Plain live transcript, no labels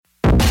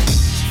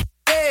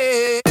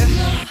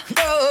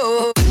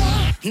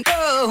No,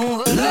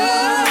 no,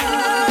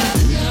 yeah,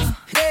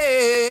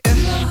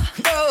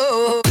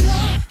 no,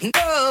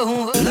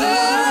 no,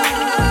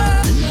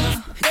 yeah,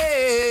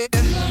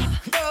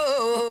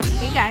 no.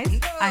 Hey guys,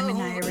 I'm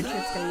Anaya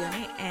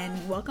Richards-Gaglione,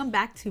 and welcome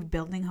back to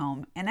Building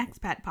Home, an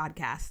expat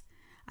podcast.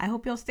 I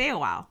hope you'll stay a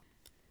while.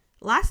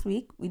 Last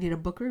week, we did a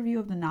book review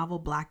of the novel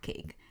Black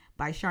Cake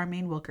by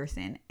Charmaine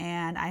Wilkerson,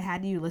 and I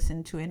had you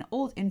listen to an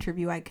old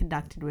interview I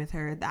conducted with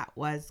her that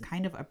was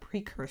kind of a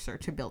precursor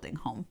to Building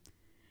Home.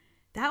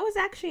 That was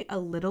actually a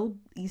little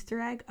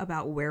Easter egg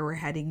about where we're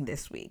heading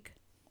this week.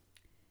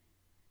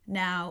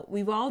 Now,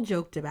 we've all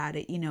joked about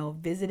it,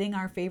 visiting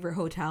our favorite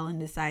hotel and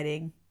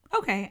deciding,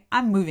 okay,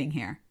 I'm moving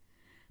here.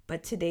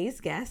 But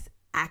today's guest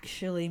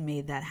actually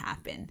made that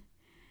happen.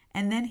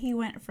 And then he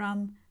went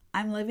from,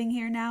 I'm living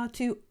here now,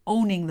 to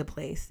owning the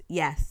place.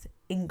 Yes,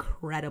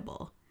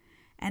 incredible.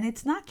 And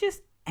it's not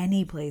just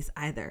any place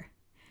either.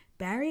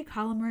 Barry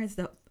Collymore is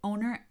the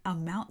owner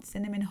of Mount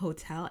Cinnamon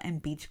Hotel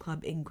and Beach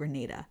Club in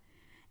Grenada,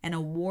 an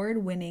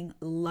award-winning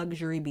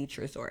luxury beach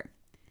resort.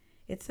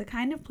 It's the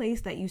kind of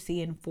place that you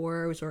see in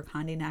Forbes or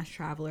Condé Nast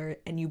Traveler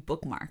and you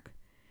bookmark,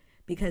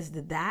 because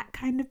that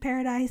kind of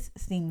paradise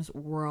seems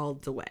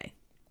worlds away.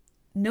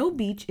 No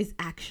beach is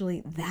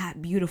actually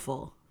that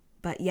beautiful,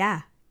 but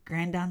yeah,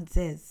 Grand Anse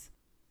is.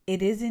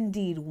 It is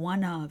indeed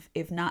one of,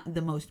 if not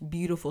the most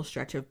beautiful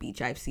stretch of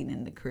beach I've seen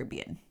in the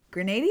Caribbean.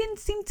 Grenadians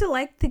seem to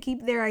like to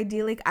keep their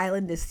idyllic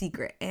island a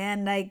secret,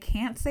 and I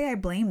can't say I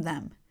blame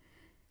them.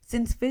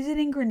 Since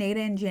visiting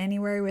Grenada in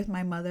January with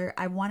my mother,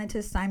 I wanted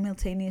to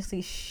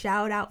simultaneously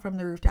shout out from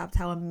the rooftops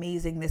how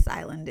amazing this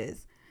island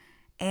is,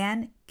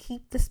 and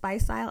keep the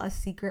Spice Isle a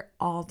secret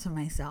all to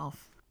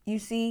myself. You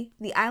see,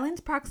 the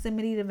island's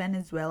proximity to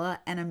Venezuela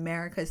and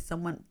America's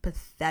somewhat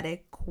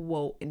pathetic,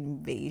 quote,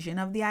 invasion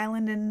of the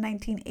island in the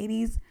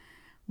 1980s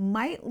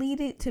might lead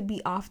it to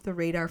be off the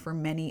radar for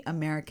many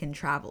American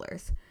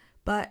travelers.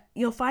 But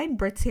you'll find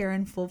Brits here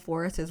in full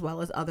force as well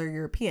as other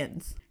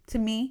Europeans. To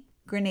me,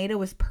 Grenada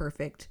was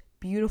perfect.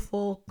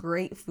 Beautiful,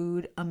 great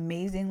food,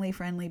 amazingly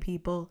friendly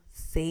people,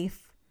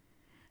 safe.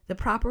 The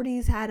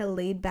properties had a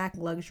laid-back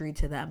luxury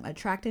to them,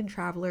 attracting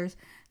travelers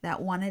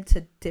that wanted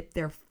to dip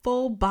their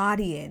full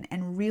body in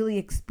and really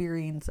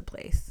experience the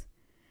place.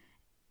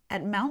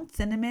 At Mount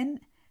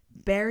Cinnamon,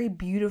 Barry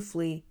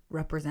beautifully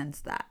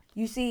represents that.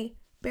 You see,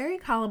 Barry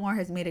Collymore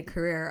has made a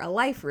career, a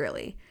life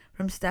really,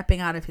 from stepping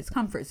out of his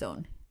comfort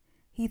zone.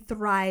 He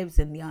thrives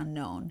in the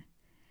unknown.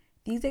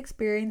 These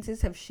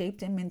experiences have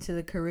shaped him into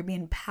the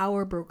Caribbean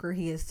power broker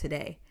he is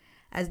today,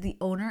 as the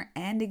owner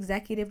and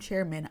executive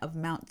chairman of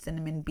Mount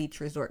Cinnamon Beach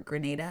Resort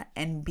Grenada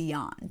and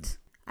beyond.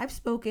 I've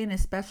spoken,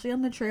 especially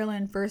on the trailer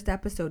and first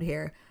episode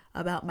here,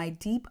 about my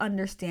deep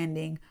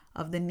understanding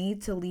of the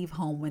need to leave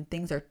home when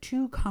things are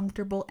too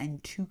comfortable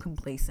and too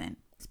complacent.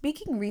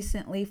 Speaking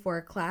recently for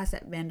a class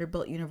at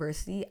Vanderbilt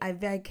University, I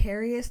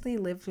vicariously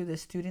lived through the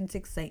students'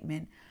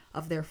 excitement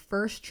of their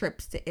first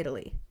trips to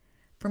Italy.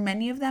 For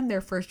many of them,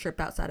 their first trip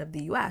outside of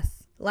the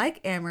U.S. Like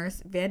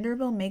Amherst,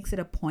 Vanderbilt makes it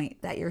a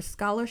point that your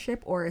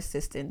scholarship or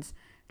assistance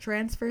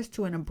transfers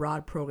to an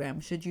abroad program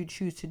should you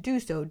choose to do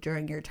so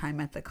during your time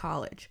at the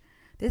college.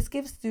 This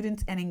gives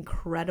students an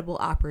incredible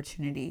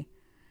opportunity.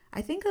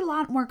 I think a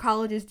lot more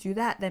colleges do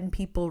that than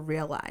people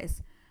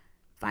realize.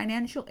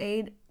 Financial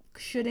aid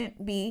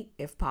shouldn't be,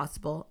 if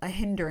possible, a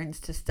hindrance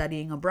to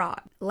studying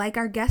abroad. Like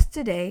our guest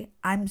today,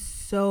 I'm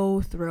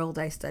so thrilled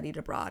I studied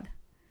abroad.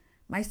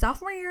 My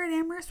sophomore year at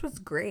Amherst was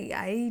great.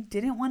 I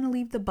didn't want to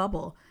leave the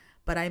bubble,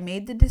 but I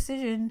made the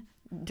decision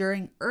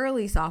during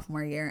early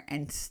sophomore year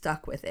and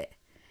stuck with it.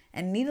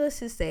 And needless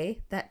to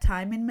say, that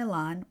time in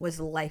Milan was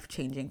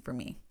life-changing for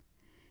me.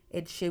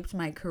 It shaped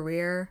my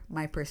career,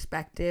 my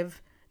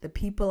perspective, the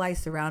people I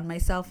surround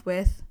myself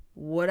with.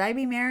 Would I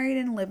be married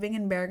and living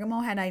in Bergamo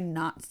had I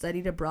not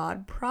studied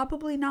abroad?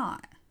 Probably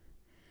not.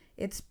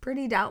 It's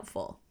pretty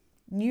doubtful.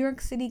 New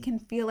York City can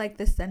feel like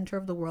the center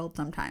of the world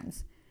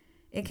sometimes.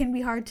 It can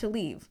be hard to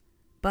leave,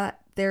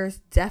 but there's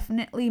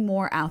definitely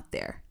more out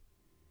there.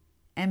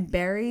 And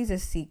Barry's a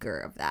seeker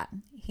of that.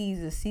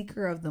 He's a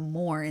seeker of the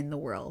more in the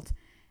world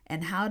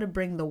and how to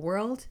bring the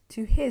world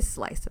to his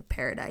slice of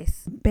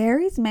paradise.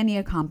 Barry's many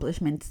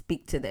accomplishments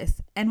speak to this,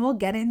 and we'll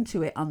get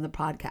into it on the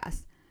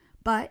podcast.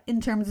 But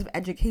in terms of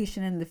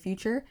education in the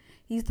future,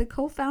 he's the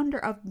co-founder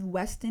of the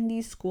West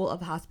Indies School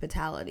of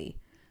Hospitality,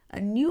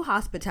 a new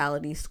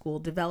hospitality school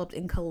developed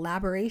in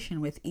collaboration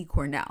with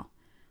eCornell.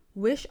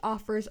 Wish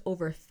offers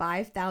over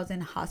 5,000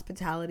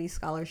 hospitality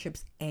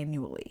scholarships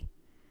annually.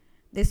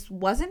 This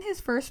wasn't his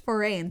first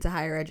foray into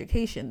higher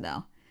education,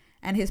 though,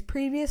 and his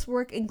previous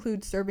work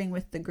includes serving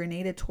with the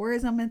Grenada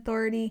Tourism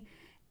Authority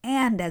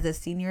and as a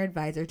senior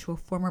advisor to a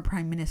former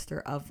Prime Minister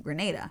of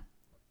Grenada.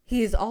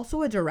 He is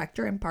also a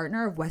director and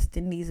partner of West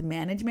Indies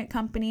Management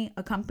Company,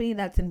 a company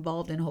that's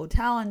involved in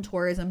hotel and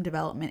tourism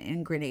development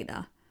in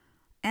Grenada.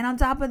 And on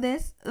top of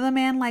this, the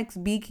man likes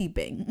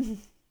beekeeping.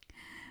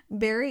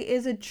 Barry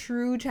is a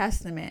true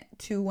testament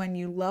to when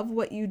you love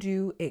what you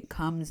do, it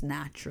comes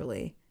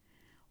naturally.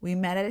 We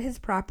met at his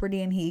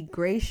property and he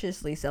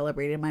graciously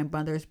celebrated my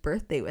mother's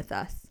birthday with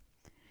us.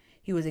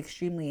 He was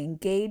extremely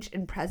engaged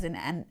and present,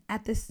 and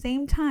at the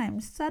same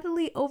time,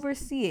 subtly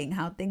overseeing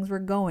how things were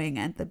going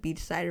at the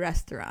beachside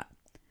restaurant,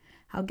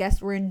 how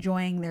guests were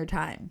enjoying their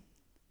time.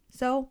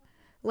 So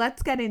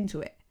let's get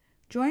into it.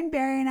 Join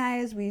Barry and I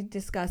as we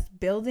discuss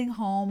building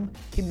home,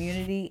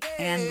 community,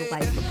 and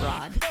life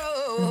abroad.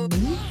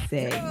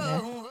 Amazing.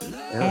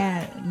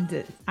 Yeah.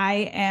 And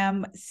I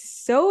am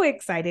so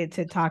excited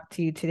to talk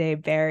to you today,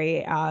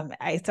 Barry.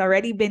 It's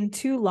already been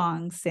too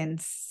long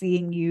since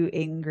seeing you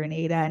in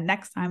Grenada.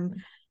 Next time,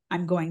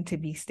 I'm going to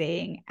be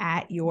staying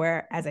at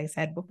your, as I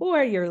said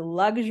before, your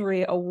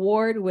luxury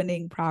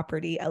award-winning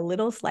property, A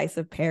Little Slice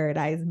of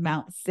Paradise,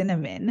 Mount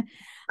Cinnamon.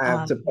 I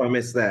have to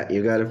promise that.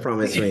 You got to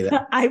promise me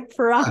that. I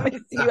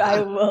promise you,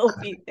 I will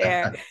be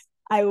there.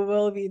 I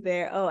will be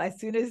there. Oh, as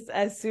soon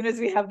as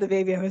we have the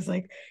baby, I was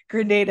like,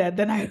 Grenada.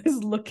 Then I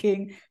was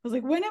looking, I was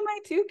like, when am I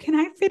due? Can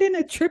I fit in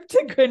a trip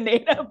to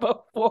Grenada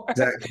before?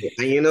 Exactly.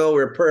 And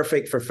we're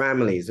perfect for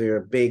families.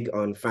 We're big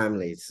on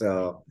families.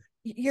 So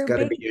it's got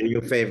to be your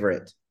new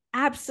favorite.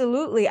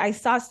 Absolutely. I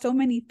saw so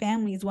many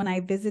families when I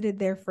visited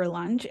there for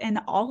lunch, and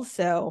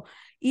also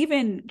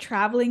even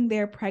traveling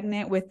there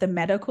pregnant with the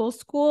medical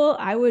school,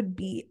 I would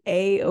be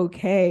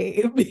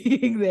okay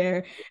being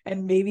there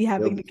and maybe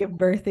having to give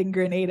birth in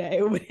Grenada.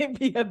 It wouldn't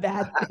be a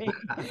bad thing.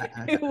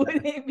 It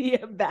wouldn't be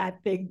a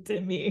bad thing to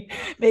me.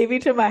 Maybe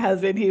to my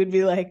husband, he would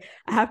be like,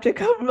 I have to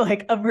come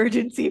like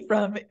emergency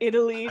from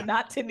Italy,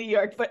 not to New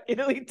York, but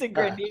Italy to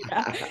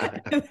Grenada.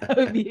 That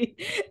would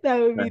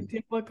be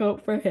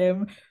difficult for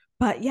him.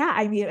 But yeah,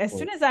 I mean, as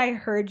soon as I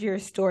heard your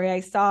story, I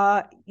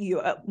saw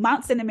you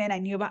Mount Cinnamon. I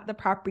knew about the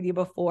property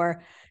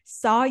before,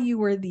 saw you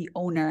were the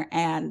owner,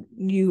 and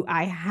knew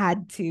I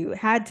had to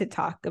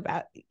talk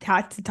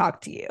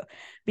to you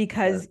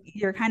because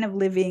you're kind of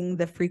living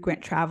the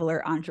frequent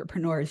traveler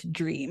entrepreneur's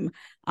dream.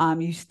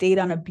 You stayed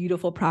on a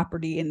beautiful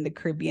property in the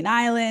Caribbean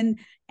island,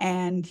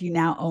 and you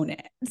now own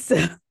it.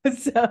 So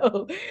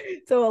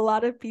a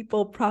lot of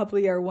people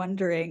probably are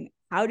wondering,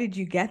 how did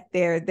you get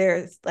there?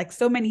 There's like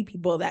so many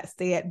people that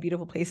stay at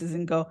beautiful places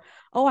and go,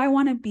 oh, I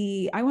want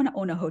to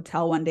own a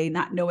hotel one day,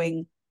 not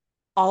knowing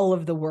all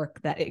of the work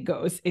that it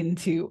goes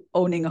into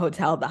owning a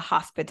hotel, the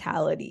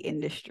hospitality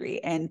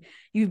industry. And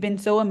you've been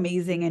so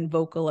amazing and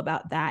vocal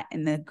about that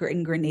in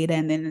Grenada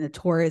and then in the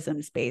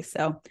tourism space.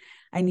 So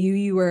I knew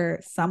you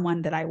were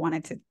someone that I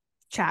wanted to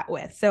chat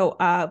with. So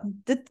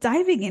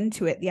diving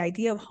into it, the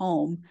idea of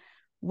home.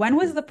 When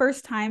was the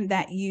first time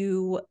that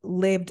you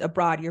lived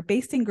abroad? You're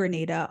based in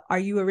Grenada. Are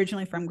you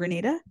originally from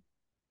Grenada?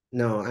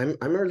 No, I'm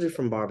originally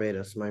from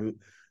Barbados.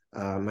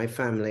 My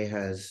family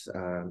has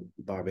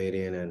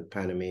Barbadian and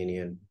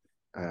Panamanian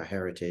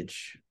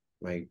heritage.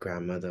 My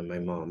grandmother, my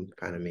mom,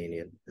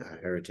 Panamanian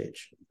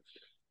heritage.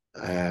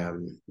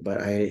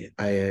 But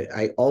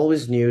I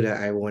always knew that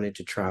I wanted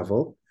to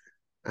travel,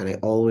 and I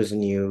always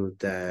knew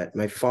that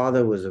my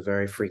father was a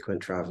very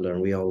frequent traveler,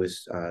 and we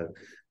always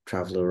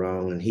travel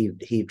around, and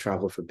he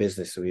traveled for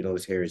business, so we'd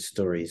always hear his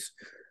stories.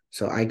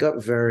 So I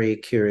got very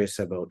curious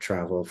about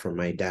travel from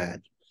my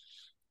dad,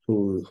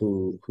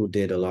 who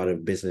did a lot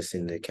of business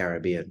in the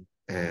Caribbean,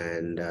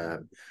 and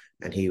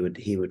he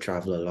would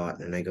travel a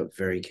lot, and I got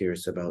very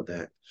curious about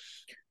that.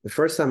 The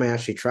first time I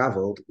actually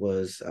traveled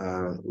was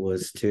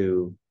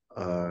to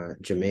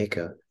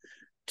Jamaica.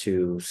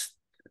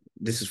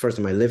 This is the first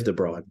time I lived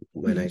abroad,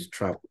 when I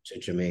traveled to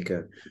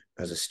Jamaica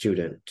as a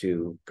student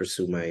to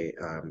pursue my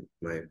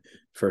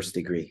first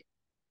degree,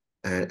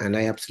 and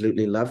I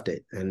absolutely loved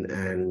it,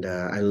 and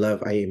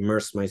I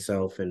immersed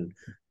myself in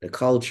the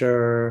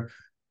culture,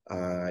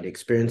 the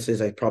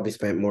experiences. I probably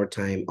spent more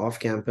time off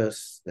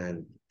campus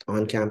than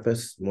on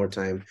campus,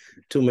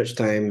 too much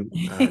time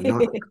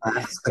not in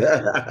class.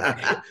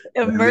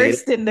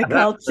 Immersed in the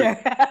culture.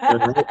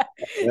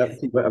 Yep,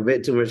 a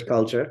bit too much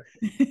culture.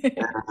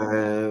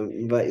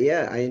 But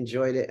yeah, I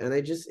enjoyed it, and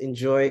I just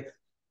enjoy.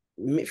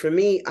 For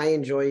me, I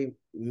enjoy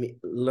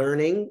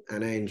learning,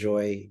 and I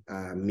enjoy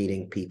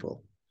meeting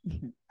people,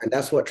 and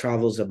that's what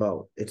travel's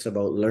about. It's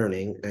about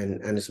learning,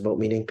 and it's about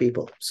meeting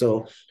people.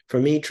 So for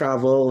me,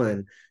 travel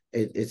and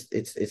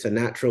it's a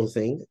natural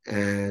thing,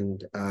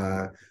 and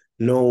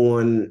no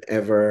one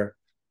ever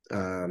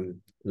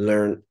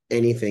learn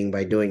anything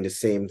by doing the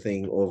same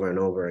thing over and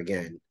over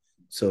again.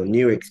 So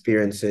new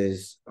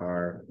experiences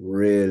are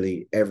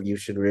you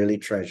should really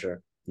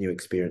treasure new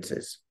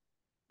experiences.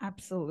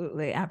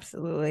 Absolutely,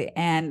 absolutely.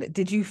 And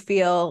did you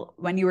feel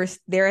when you were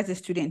there as a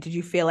student, did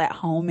you feel at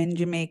home in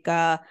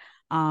Jamaica?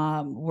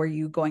 Were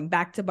you going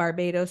back to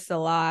Barbados a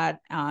lot?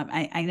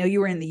 I know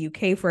you were in the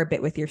UK for a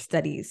bit with your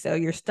studies, so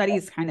your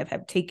studies kind of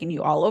have taken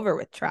you all over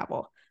with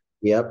travel.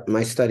 Yep,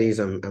 my studies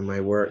and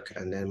my work,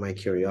 and then my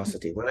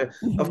curiosity.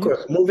 Of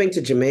course, moving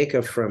to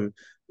Jamaica from,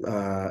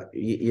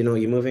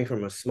 you're moving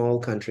from a small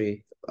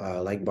country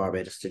like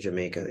Barbados to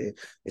Jamaica.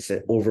 It's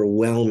an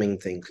overwhelming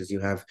thing, because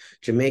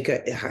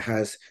Jamaica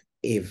has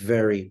a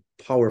very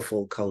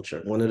powerful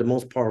culture, one of the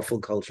most powerful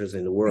cultures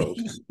in the world.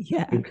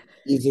 Yeah. You can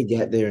easily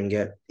get there and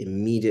get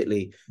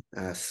immediately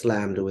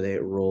slammed with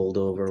it, rolled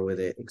over with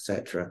it,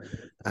 etc.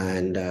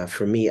 And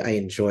for me, I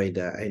enjoyed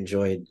that.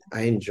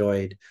 I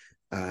enjoyed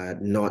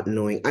not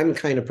knowing. I'm the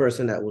kind of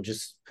person that will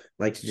just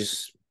like to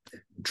just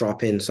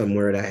drop in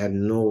somewhere that I had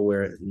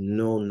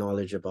no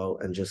knowledge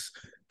about, and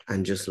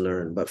just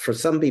learn. But for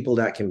some people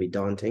that can be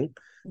daunting.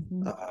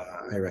 Mhm.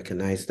 I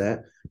recognize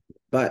that.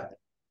 But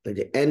at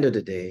the end of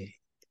the day,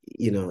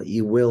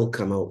 you will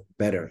come out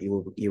better.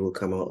 You will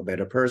come out a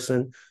better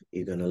person.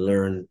 You're going to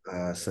learn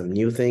some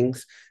new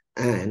things,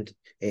 and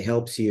it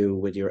helps you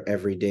with your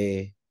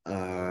everyday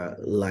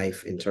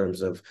life in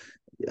terms of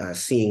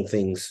seeing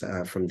things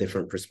from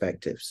different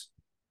perspectives.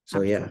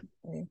 So yeah.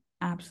 Absolutely.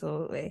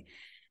 Absolutely.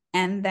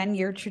 And then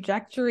your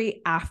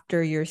trajectory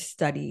after your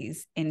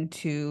studies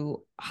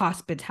into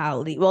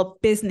hospitality, well,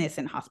 business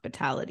and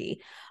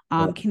hospitality.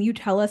 Can you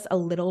tell us a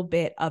little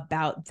bit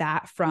about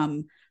that,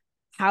 from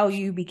how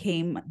you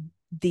became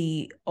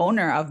the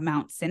owner of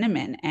Mount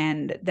Cinnamon?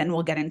 And then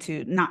we'll get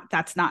into,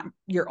 that's not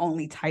your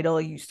only title.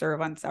 You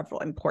serve on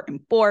several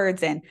important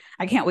boards, and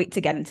I can't wait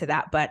to get into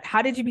that. But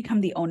how did you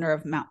become the owner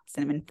of Mount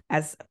Cinnamon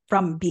as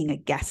from being a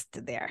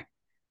guest there?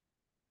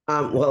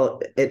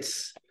 Well,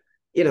 it's,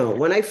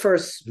 when I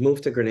first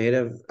moved to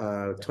Grenada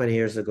 20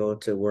 years ago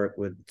to work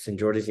with St.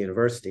 George's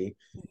University,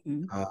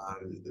 Mm-hmm.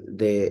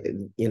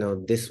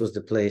 this was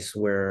the place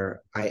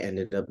where I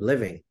ended up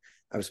living.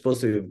 I was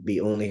supposed to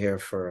be only here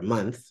for a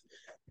month,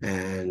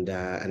 and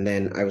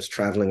then I was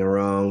traveling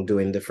around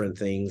doing different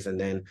things, and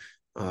then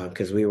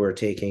because we were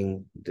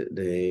taking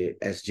the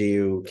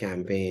SGU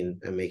campaign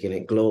and making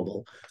it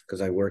global,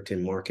 because I worked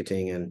in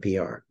marketing and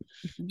PR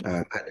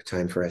at the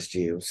time for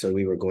SGU. So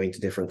we were going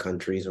to different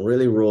countries and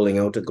really rolling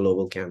out a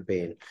global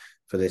campaign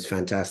for this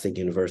fantastic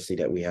university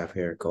that we have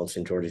here called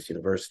St. George's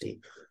University.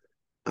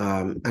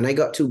 And I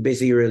got too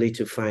busy really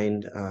to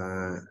find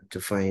an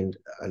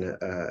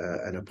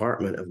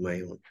apartment of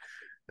my own.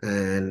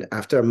 And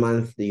after a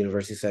month, the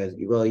university said,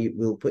 "Well,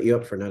 we'll put you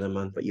up for another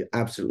month, but you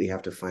absolutely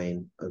have to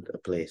find a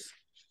place."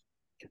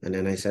 And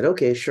then I said,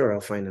 "Okay, sure, I'll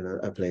find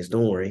a place.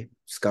 Don't worry,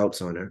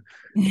 Scouts honor."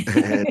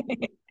 And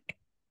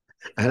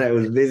and I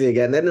was busy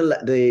again. Then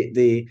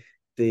the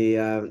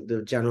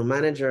general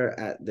manager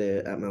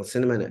at Mount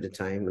Cinnamon at the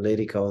time, a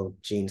lady called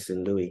Jean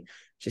St. Louis,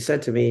 she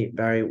said to me,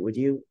 "Barry,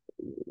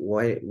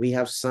 why we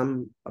have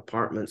some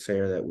apartments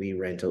here that we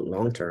rent out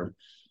long term."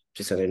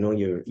 She said, "I know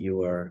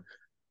you are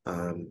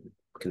um,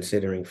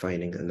 considering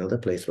finding another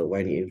place, but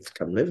why don't you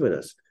come live with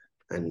us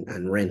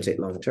and rent it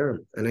long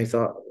term?" And I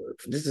thought,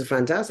 this is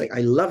fantastic.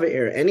 I love it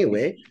here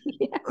anyway.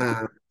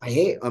 I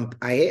hate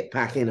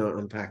packing or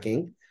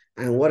unpacking,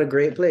 and what a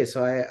great place.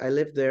 So I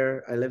lived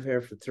there. I lived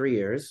here for 3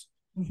 years,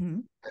 Mm-hmm.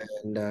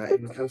 and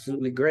it was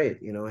absolutely great.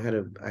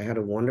 I had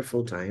a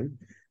wonderful time,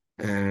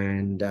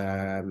 and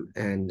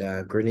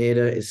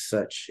Grenada is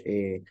such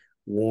a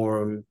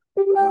warm,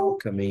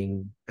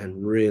 welcoming,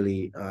 and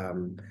really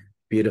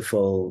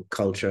beautiful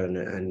culture,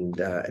 and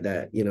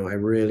that I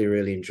really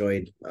really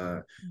enjoyed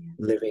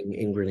living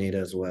in Grenada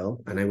as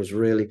well. And I was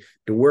really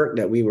the work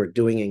that we were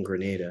doing in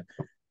Grenada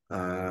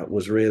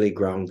was really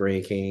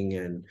groundbreaking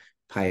and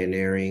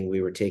pioneering.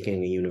 We were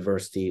taking a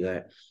university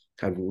that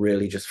had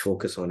really just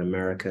focused on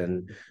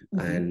American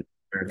and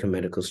American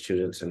medical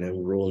students, and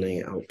then rolling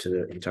it out to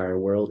the entire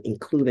world,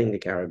 including the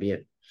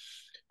Caribbean.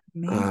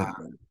 Uh,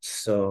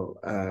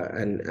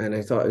 Amazing. and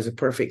I thought it was a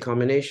perfect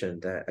combination.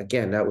 That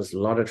again, that was a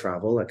lot of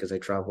travel, because I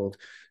traveled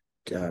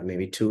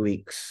maybe 2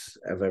 weeks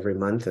of every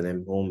month, and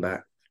then home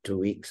back 2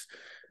 weeks.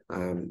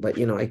 But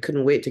I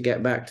couldn't wait to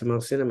get back to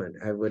Mount Cinnamon.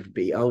 I would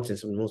be out in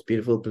some of the most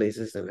beautiful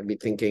places, and I'd be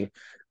thinking,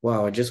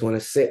 wow, I just want to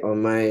sit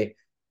on my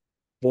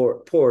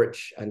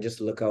porch and just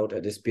look out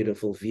at this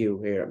beautiful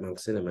view here at Mount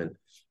Cinnamon.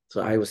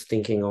 So I was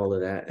thinking all of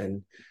that,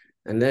 and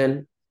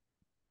then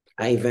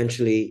I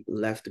eventually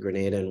left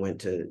Grenada and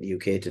went to the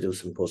UK to do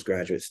some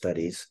postgraduate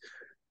studies,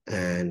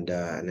 and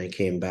I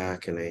came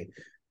back, and I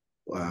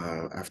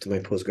after my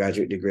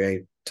postgraduate degree, I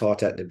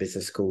taught at the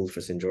business school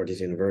for St.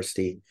 George's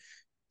University,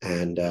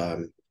 and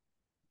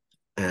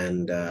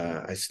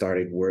I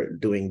started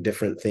doing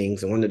different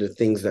things. And one of the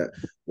things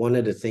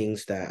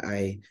that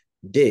I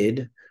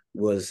did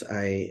was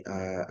I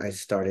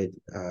started.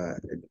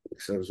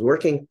 So I was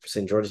working for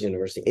St. George's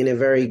University in a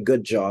very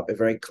good job, a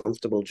very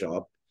comfortable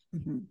job.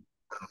 Mm-hmm.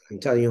 I'm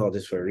telling you all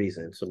this for a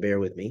reason, so bear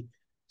with me.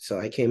 So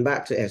I came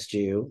back to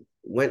SGU,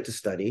 went to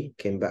study,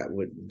 came back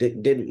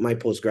did my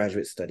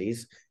postgraduate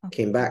studies, Okay.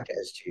 came back to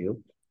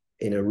SGU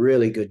in a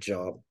really good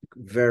job,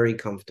 very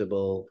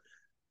comfortable,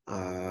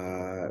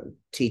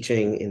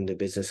 teaching in the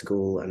business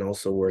school, and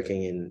also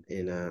working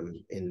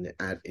in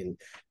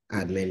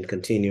admin,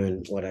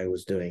 continuing what I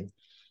was doing.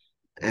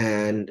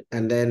 And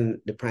then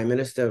the Prime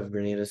Minister of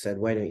Grenada said,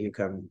 "Why don't you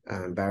come,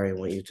 Barry? I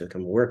want you to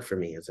come work for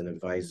me as an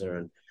advisor."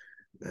 And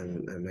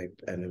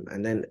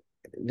then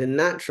the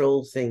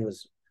natural thing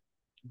was,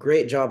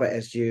 great job at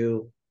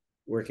SGU,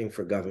 working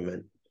for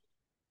government.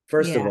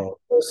 First of Yeah. all,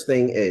 first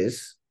thing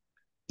is,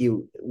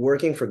 you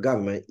working for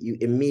government, you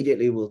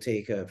immediately will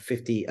take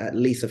at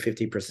least a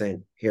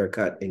 50%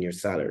 haircut in your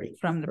salary,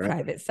 From the right?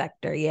 private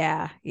sector.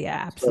 Yeah.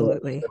 Yeah, So,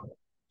 absolutely.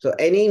 so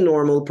any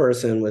normal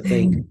person would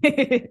think,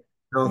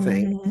 No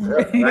thanks,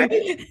 right?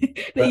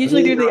 They But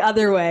usually me, do the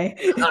other way.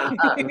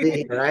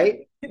 me,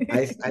 right?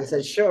 I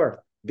said,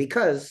 sure,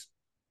 because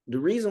the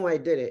reason why I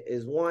did it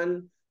is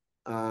one,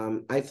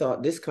 I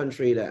thought this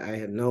country that I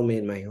had now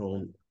made my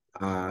home,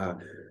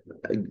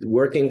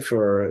 working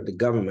for the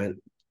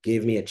government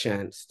gave me a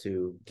chance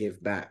to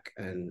give back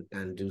and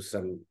do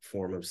some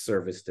form of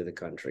service to the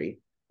country.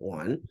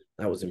 One,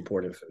 that was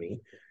important for me.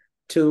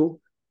 Two,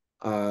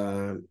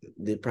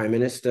 the prime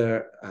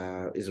minister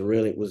is a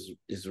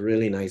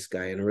really nice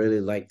guy, and I really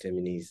liked him,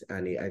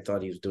 and I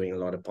thought he was doing a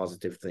lot of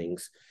positive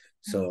things.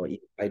 So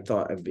I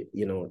thought,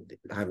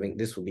 having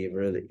this would be a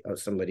really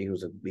somebody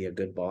who's be a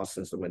good boss,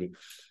 and somebody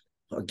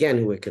again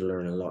who we could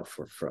learn a lot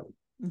from.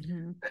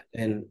 Mm-hmm.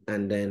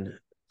 And then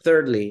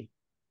thirdly,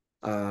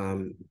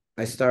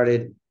 I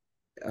started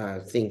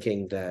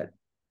thinking that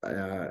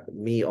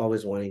me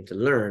always wanting to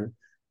learn,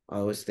 I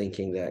was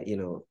thinking that,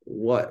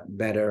 what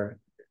better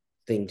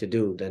thing to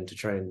do than to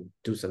try and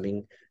do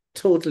something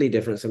totally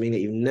different, something that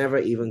you've never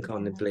even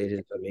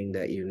contemplated, something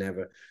that you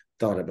never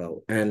thought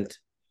about. And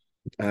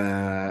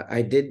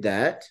I did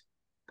that.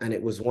 And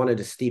it was one of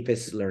the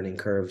steepest learning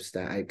curves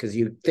because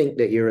you think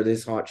that you're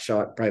this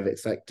hotshot private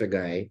sector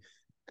guy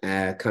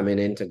coming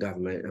into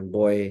government, and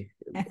boy,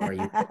 are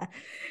you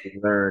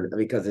learn,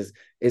 because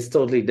it's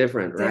totally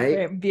different, right?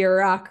 Different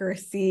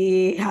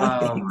bureaucracy,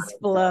 how things The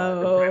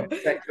flow.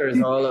 private sector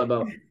is all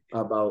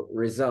about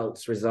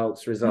results,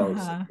 results,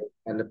 results, Uh-huh.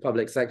 and the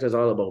public sector is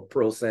all about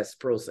process,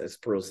 process,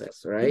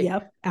 process, right?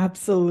 Yep,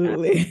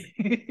 absolutely.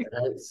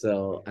 Right?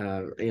 So,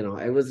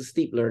 it was a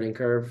steep learning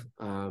curve,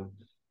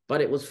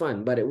 but it was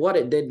fun. But what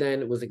it did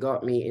then was it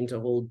got me into a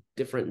whole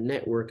different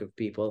network of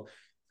people,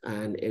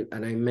 and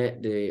I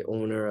met the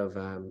owner of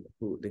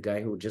the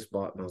guy who just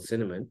bought Mount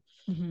Cinnamon,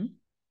 Mm-hmm.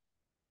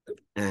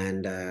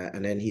 and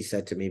then he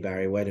said to me,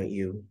 Barry, why don't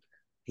you?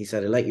 He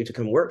said, I'd like you to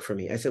come work for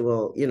me. I said,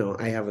 well,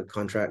 I have a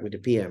contract with the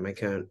PM. I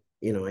can't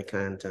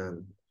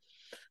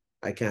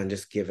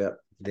just give up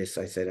this.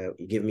 I said,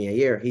 give me a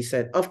year. He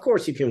said, of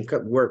course you can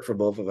work for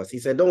both of us. He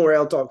said, don't worry,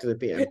 I'll talk to the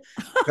PM.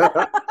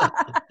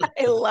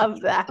 I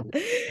love that.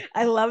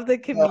 I love the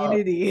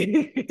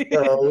community.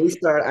 So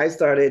I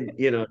started,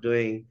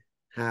 doing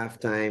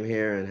halftime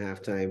here and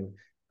halftime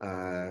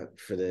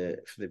for the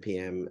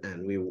PM,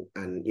 and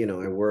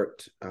I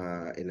worked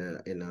in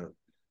a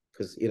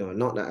because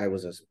not that I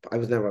was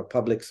never a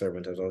public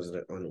servant. I was always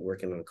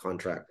working on a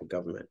contract with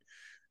government.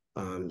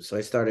 So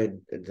I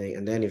started,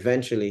 and then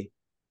eventually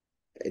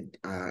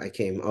I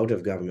came out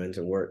of government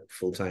and worked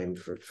full time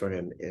for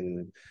him,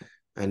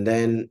 and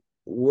then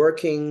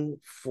working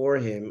for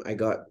him, I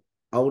got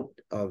out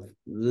of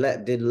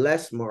did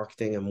less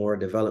marketing and more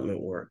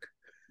development work.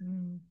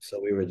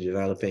 So we were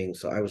developing.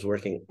 So I was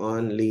working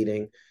on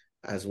leading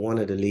as one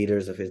of the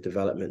leaders of his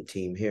development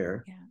team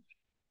here,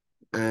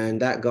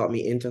 and that got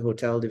me into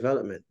hotel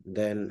development.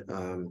 Then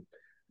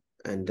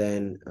and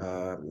then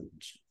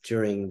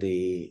during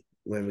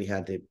when we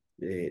had the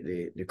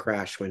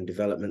crash, when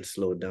development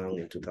slowed down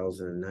in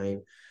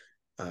 2009,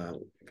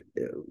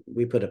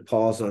 we put a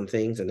pause on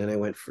things, and then I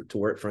went to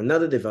work for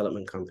another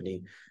development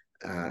company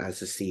as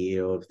the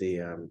CEO of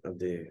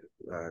the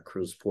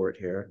cruise port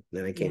here.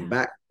 And then I came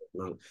back.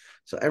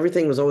 So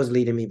everything was always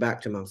leading me back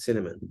to Mount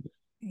Cinnamon,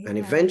 and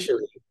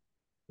eventually,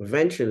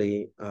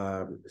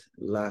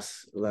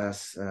 last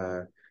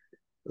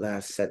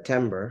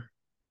September,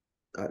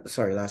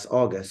 last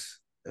August,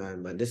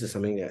 but this is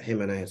something that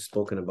him and I had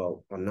spoken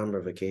about on a number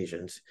of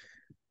occasions.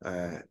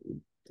 Peter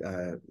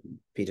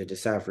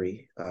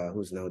DeSavry,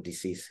 who's now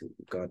deceased,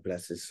 God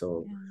bless his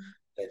soul,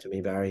 said to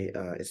me, Barry,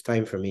 it's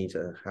time for me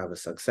to have a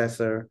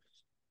successor.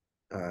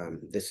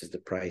 This is the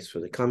price for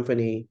the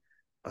company.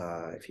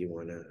 If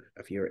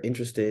you're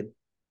interested,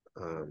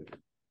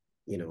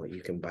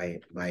 you can buy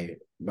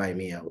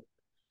me out.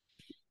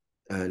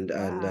 And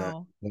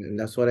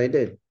that's what I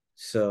did.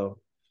 So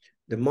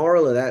the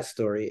moral of that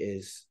story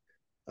is,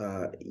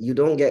 you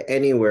don't get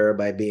anywhere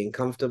by being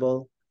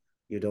comfortable.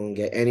 You don't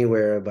get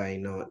anywhere by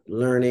not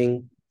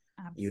learning.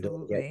 Absolutely. You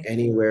don't get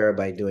anywhere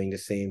by doing the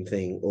same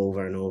thing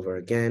over and over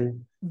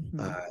again.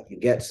 You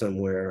get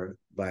somewhere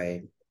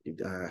by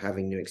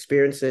having new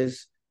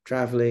experiences,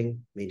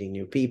 traveling, meeting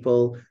new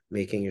people,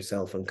 making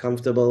yourself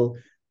uncomfortable,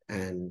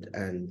 and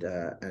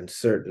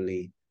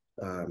certainly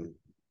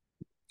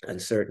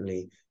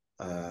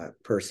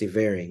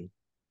persevering.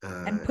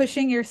 And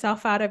pushing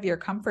yourself out of your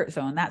comfort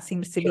zone. That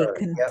seems to be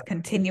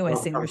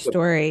continuous in your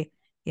story.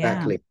 Yeah.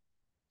 Exactly.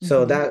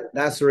 So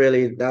that's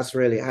really,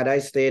 had I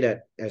stayed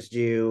at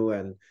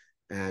SGU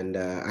and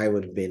I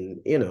would have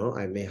been,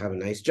 I may have a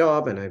nice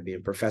job and I'd be a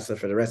professor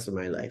for the rest of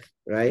my life,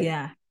 right?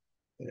 Yeah.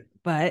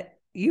 But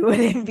you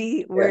wouldn't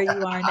be where you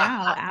are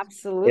now.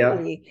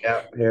 Absolutely.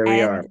 Yeah, here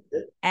we are.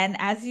 And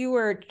as you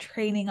were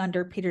training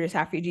under Peter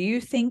DeSafri, do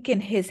you think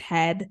in his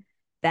head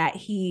that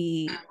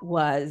he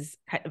was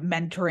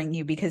mentoring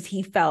you because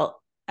he felt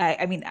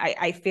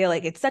I feel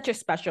like it's such a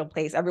special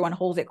place. Everyone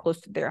holds it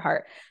close to their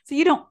heart. So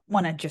you don't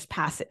want to just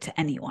pass it to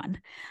anyone.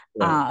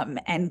 Right.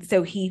 And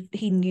so he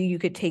knew you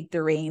could take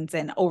the reins,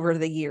 and over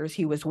the years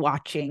he was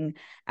watching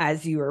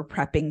as you were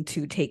prepping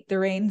to take the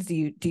reins.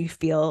 Do you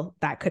feel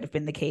that could have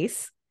been the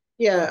case?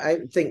 Yeah, I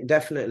think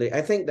definitely.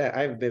 I think that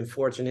I've been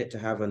fortunate to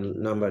have a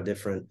number of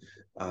different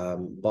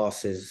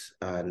bosses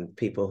and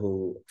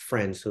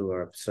friends who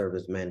are served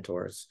as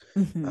mentors.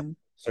 Mm-hmm.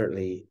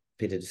 Certainly,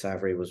 Peter de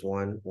Savary was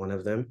one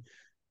of them,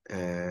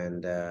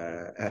 and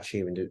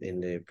actually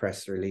in the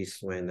press release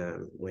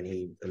when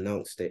he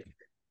announced it,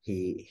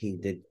 he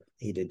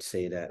did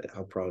say that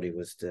how proud he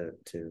was to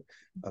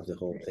of the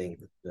whole thing,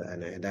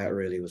 and that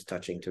really was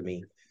touching to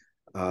me.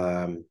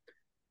 Um,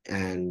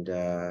 and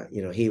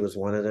he was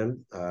one of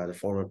them. The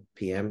former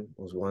PM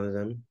was one of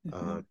them.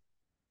 Mm-hmm.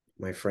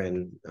 My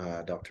friend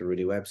Dr.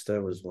 Rudy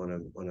Webster was one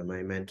of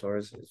my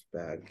mentors.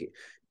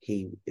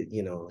 He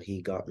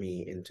got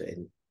me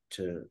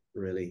into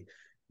really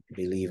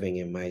believing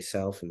in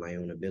myself and my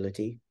own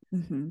ability.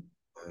 Mm-hmm.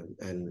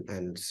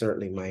 And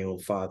certainly my own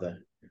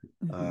father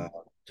Mm-hmm. uh,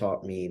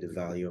 taught me the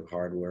value of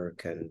hard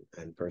work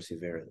and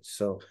perseverance.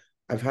 So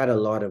I've had a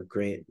lot of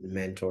great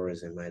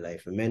mentors in my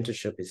life, and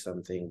mentorship is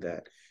something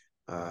that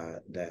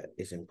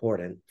is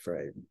important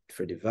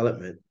for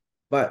development.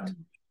 But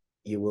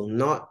you will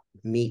not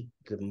meet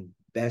the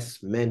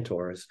best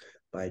mentors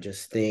by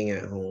just staying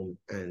at home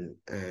and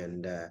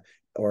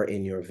or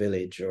in your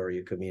village or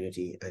your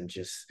community and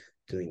just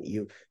doing.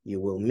 You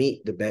will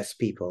meet the best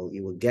people.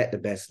 You will get the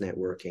best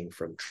networking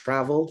from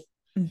travel,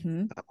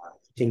 Mm-hmm.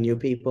 meeting new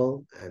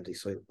people, and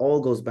so it all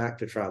goes back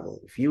to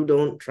travel. If you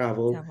don't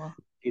travel, Well.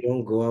 if you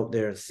don't go out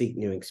there and seek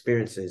new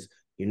experiences,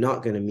 you're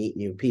not going to meet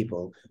new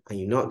people, and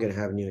you're not going to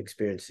have new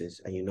experiences,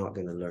 and you're not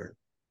going to learn.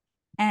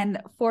 And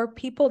for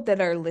people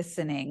that are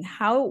listening,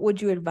 how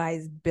would you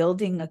advise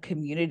building a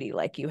community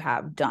like you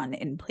have done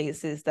in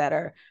places that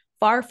are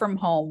far from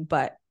home,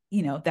 but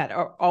that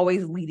are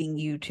always leading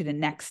you to the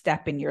next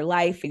step in your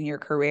life, in your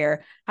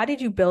career? How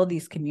did you build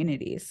these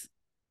communities?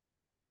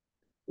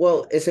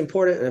 Well, it's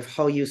important of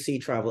how you see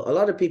travel. A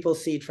lot of people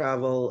see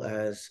travel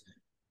as,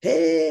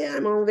 hey,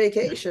 I'm on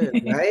vacation,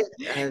 right?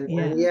 And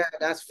Yeah. yeah,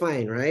 that's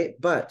fine, right?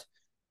 But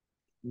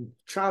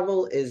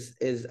travel is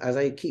as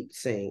I keep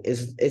saying,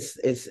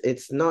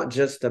 it's not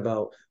just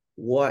about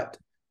what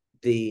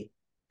the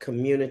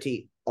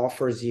community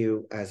offers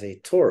you as a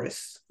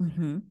tourist.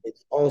 Mm-hmm.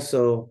 It's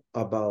also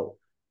about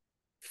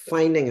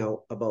finding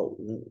out about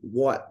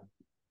what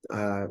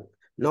uh,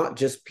 not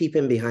just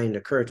peeping behind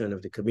the curtain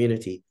of the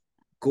community,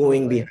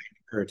 going behind Totally.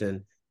 the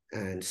curtain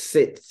and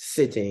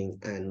sitting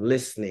and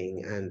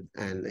listening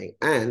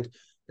and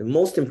the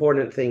most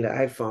important thing that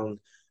I found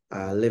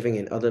living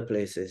in other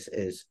places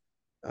is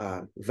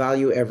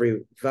value,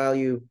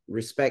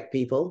 respect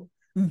people,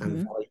 and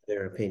Mm-hmm. value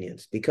their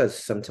opinions, because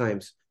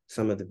sometimes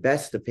some of the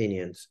best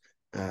opinions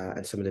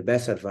and some of the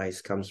best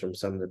advice comes from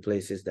some of the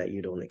places that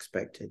you don't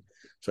expect it.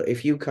 So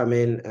if you come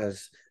in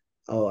as,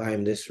 oh,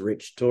 I'm this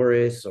rich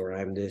tourist, or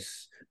I'm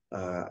this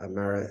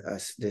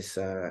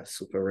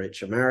super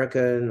rich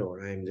American,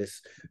 or I'm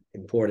this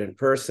important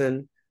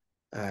person,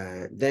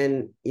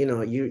 then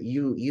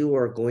you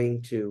are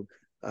going to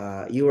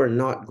you are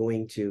not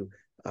going to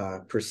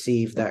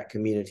perceive that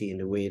community in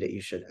the way that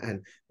you should.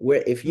 And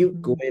where if you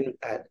go Mm-hmm. in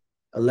at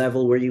a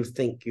level where you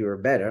think you're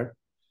better,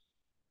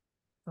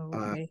 uh,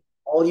 Totally.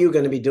 all you're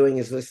going to be doing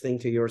is listening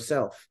to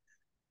yourself.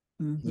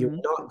 You're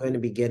Mm-hmm. not going to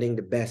be getting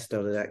the best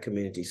out of that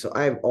community. So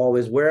I've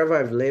always, wherever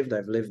I've lived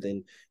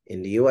in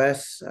the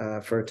US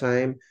for a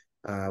time.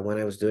 When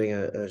I was doing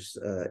a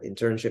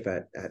internship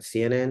at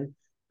CNN,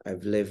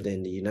 I've lived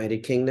in the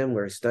United Kingdom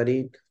where I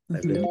studied.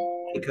 I've lived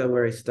Mm-hmm. in Jamaica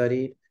where I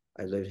studied.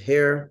 I lived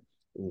here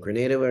in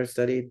Grenada where I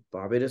studied,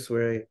 Barbados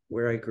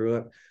where I grew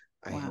up.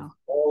 I have Wow.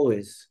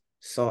 always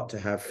sought to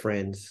have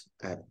friends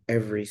at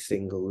every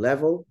single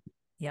level,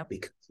 Yep.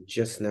 because you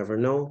just never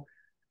know.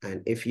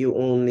 And if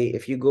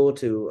you go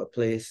to a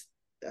place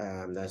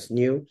that's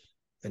new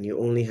and you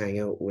only hang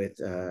out with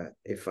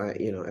if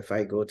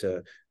I go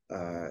to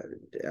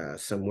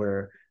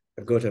somewhere,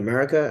 I go to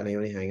America and I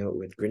only hang out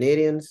with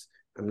Grenadians,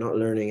 I'm not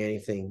learning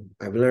anything.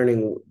 I'm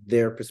learning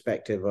their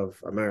perspective of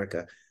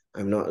America.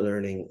 I'm not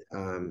learning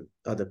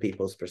other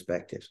people's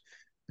perspectives.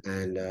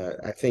 And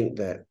I think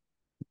that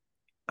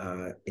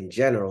in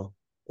general,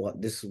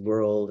 what this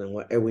world and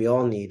what we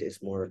all need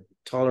is more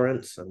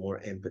tolerance and more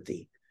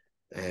empathy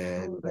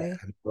and Totally.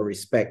 more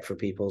respect for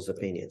people's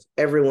opinions.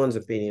 Everyone's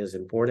opinion is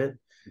important.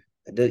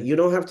 You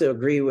don't have to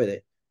agree with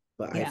it,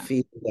 but I Yeah.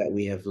 feel that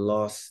we have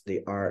lost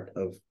the art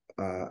of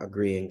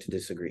agreeing to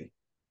disagree.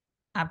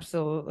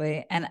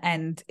 Absolutely.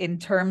 And in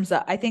terms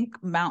of, I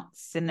think Mount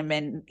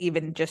Cinnamon,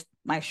 even just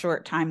my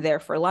short time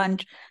there for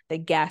lunch, the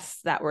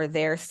guests that were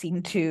there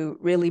seemed to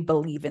really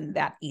believe in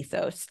that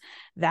ethos,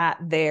 that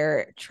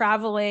they're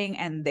traveling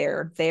and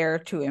they're there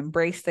to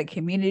embrace the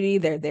community.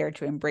 They're there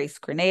to embrace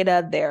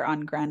Grenada. They're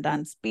on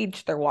Grandon's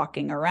beach. They're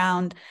walking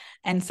around.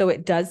 And so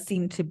it does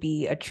seem to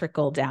be a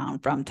trickle down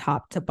from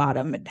top to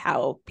bottom and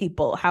how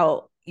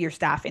your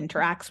staff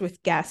interacts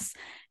with guests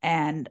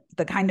and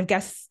the kind of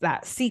guests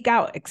that seek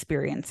out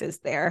experiences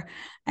there.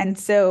 And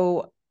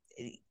so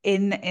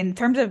in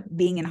terms of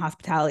being in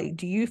hospitality,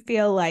 do you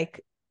feel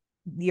like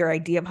your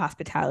idea of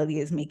hospitality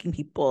is making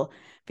people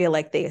feel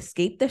like they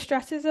escape the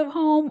stresses of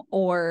home,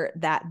 or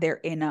that they're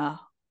in a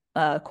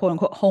quote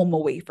unquote home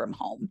away from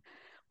home?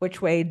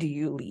 Which way do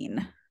you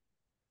lean?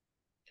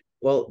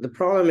 Well, the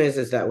problem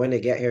is that when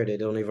they get here, they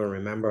don't even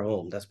remember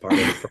home. That's part of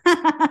the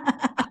problem.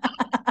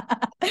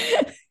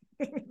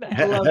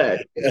 I love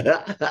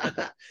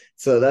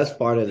So that's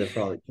part of the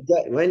problem.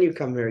 When you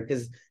come here,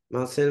 because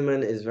Mount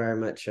Cinnamon is very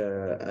much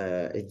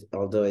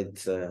although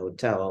it's a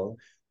hotel,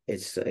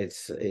 it's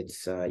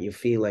you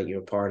feel like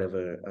you're part of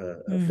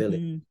a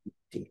village.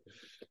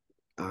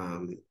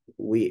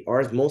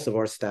 mm-hmm. Most of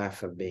our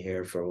staff have been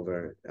here for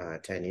over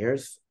 10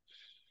 years.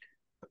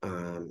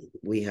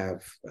 We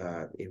have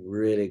a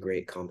really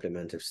great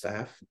complement of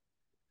staff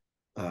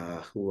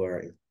who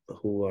are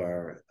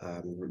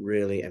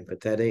really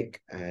empathetic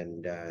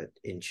and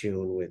in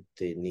tune with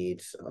the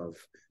needs of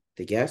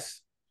the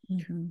guests.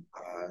 Mm-hmm.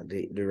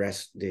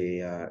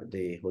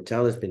 The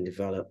hotel has been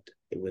developed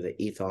with an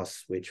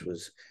ethos which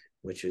was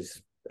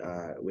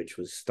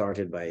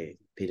started by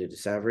Peter de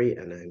Savary,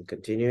 and I'm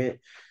continuing it,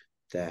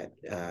 that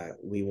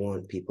we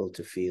want people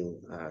to feel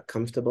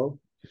comfortable.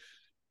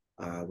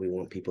 We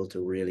want people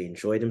to really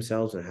enjoy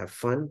themselves and have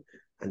fun,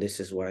 and this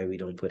is why we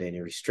don't put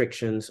any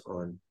restrictions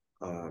on.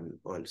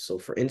 So,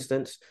 for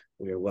instance,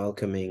 we are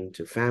welcoming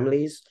to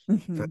families.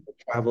 Mm-hmm. Family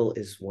travel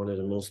is one of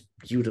the most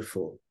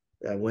beautiful.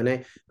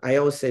 When I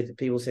always say to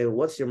people, say,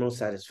 "What's your most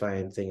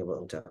satisfying thing about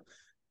hotel?"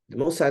 The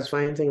most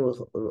satisfying thing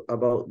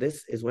about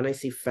this is when I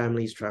see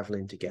families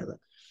traveling together,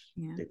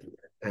 Yeah.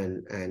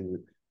 and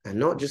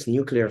not just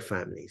nuclear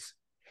families.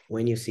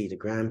 When you see the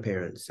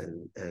grandparents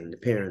and the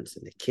parents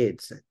and the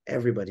kids, and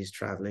everybody's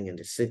traveling and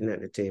they're sitting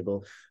at the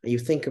table, and you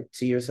think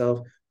to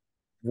yourself,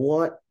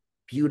 what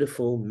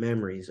beautiful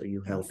memories are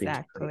you helping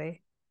to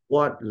create?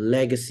 What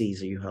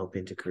legacies are you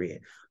helping to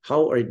create?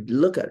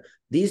 Look at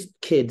these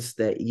kids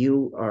that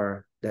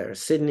are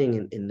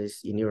sitting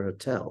in your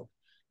hotel.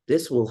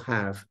 This will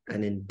have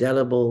an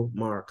indelible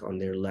mark on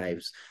their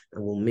lives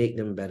and will make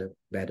them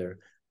better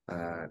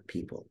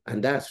people.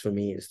 And that's, for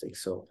me, is thing.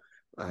 So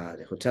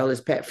the hotel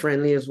is pet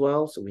friendly as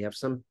well. So we have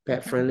some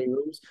pet friendly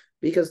rooms,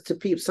 because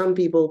some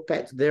people,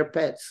 their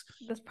pets.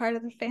 That's part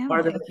of the family.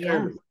 Part of the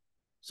family.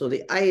 So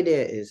the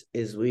idea is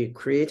we're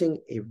creating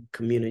a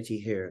community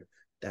here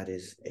that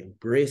is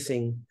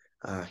embracing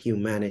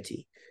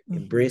humanity,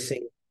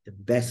 embracing the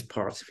best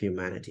parts of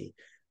humanity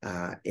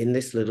in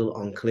this little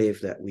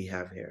enclave that we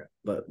have here.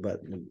 But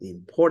the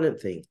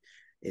important thing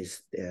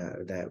is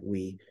that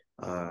we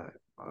are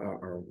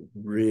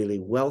really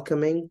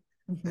welcoming,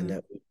 and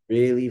that we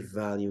really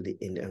value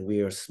and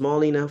we are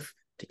small enough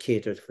to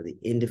cater for the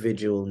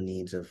individual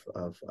needs of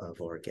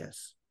our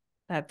guests.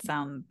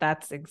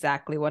 That's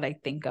exactly what I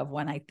think of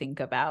when I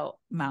think about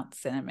Mount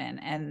Cinnamon,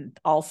 and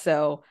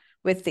also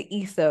with the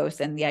ethos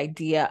and the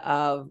idea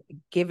of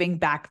giving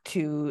back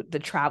to the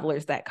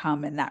travelers that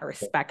come, and that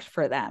respect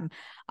for them,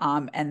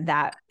 and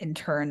that in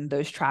turn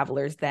those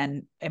travelers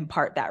then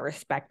impart that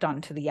respect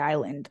onto the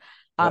island.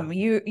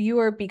 You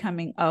are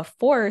becoming a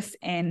force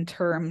in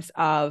terms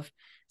of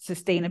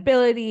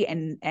sustainability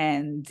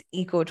and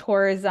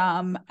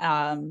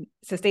ecotourism,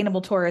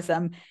 sustainable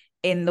tourism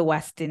in the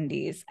West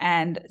Indies.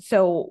 And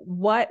so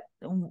what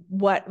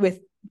with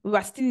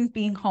West Indies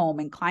being home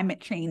and climate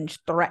change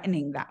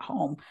threatening that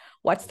home,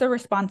 what's the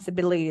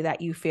responsibility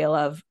that you feel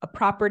of a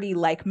property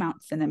like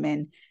Mount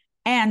Cinnamon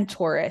and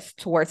tourists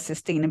towards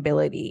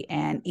sustainability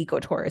and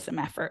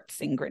ecotourism efforts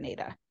in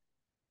Grenada?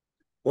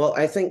 Well,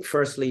 I think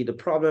firstly, the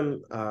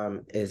problem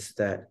for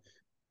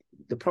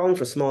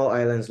small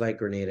islands like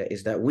Grenada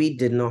is that we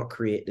did not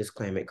create this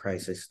climate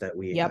crisis that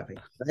we are having,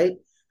 right?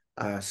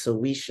 So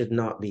we should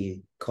not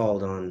be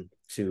called on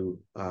to,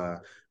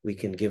 we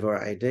can give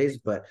our ideas,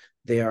 but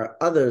there are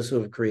others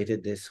who have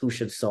created this who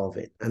should solve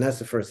it. And that's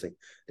the first thing.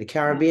 The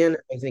Caribbean,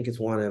 I think,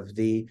 is one of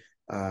the,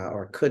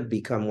 or could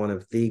become one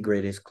of the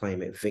greatest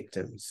climate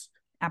victims.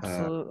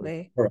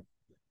 Absolutely.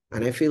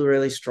 And I feel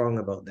really strong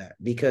about that,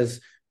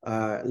 because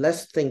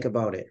let's think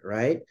about it,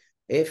 right?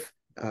 If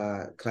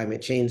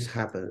climate change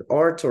happens,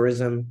 our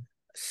tourism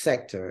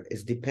sector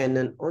is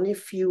dependent on a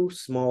few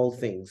small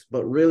things,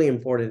 but really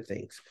important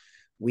things.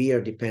 We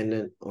are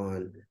dependent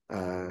on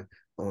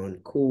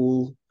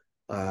cool,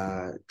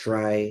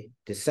 dry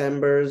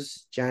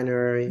Decembers,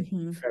 January,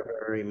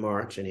 February,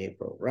 March, and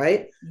April,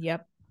 right?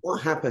 Yep.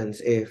 What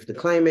happens if the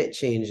climate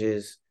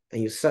changes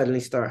and you suddenly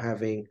start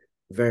having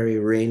very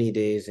rainy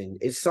days? And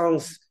it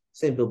sounds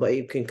simple, but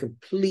it can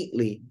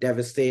completely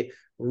devastate.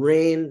 A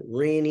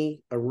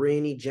rainy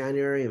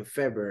January and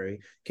February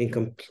can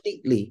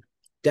completely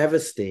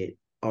devastate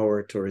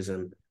our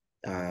tourism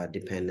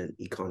dependent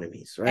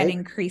economies, right? And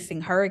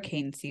increasing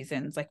hurricane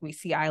seasons, like we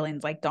see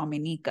islands like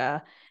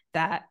Dominica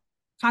that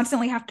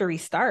constantly have to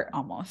restart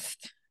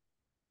almost.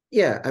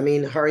 Yeah, I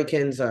mean,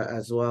 hurricanes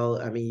as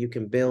well. I mean, you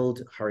can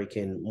build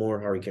more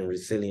hurricane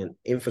resilient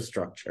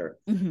infrastructure.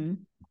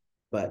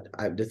 But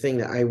the thing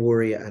that I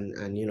worry, and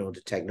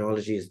the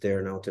technology is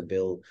there now to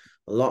build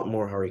a lot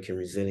more hurricane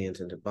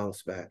resilient and to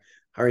bounce back.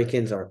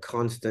 Hurricanes are a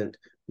constant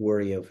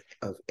worry of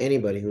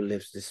anybody who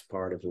lives this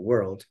part of the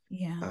world,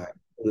 Yeah.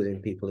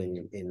 including people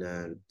in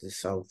the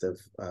south of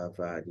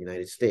the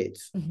United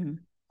States.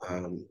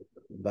 Mm-hmm.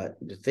 But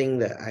the thing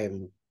that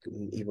I'm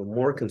even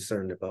more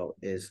concerned about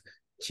is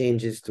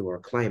changes to our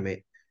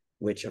climate,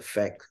 which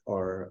affect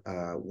our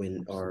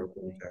winter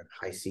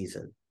high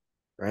season,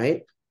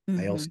 right? I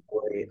Mm-hmm. also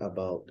worry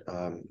about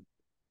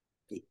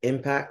the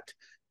impact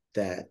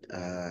that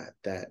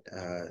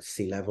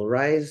sea level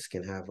rise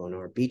can have on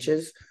our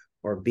beaches.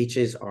 Our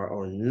beaches are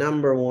our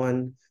number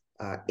one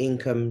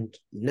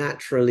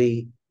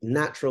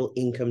natural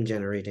income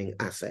generating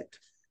asset,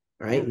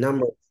 right? Yeah.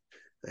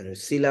 And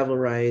sea level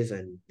rise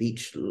and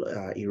beach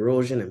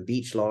erosion and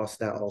beach loss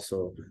that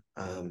also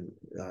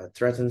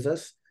threatens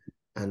us,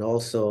 and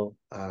also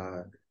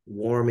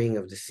warming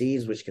of the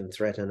seas, which can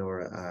threaten our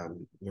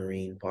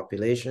marine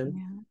population,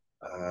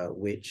 Yeah.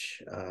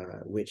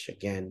 which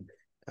again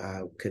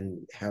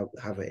can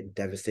have a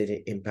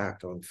devastating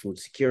impact on food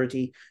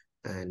security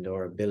and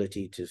our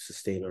ability to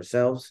sustain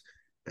ourselves.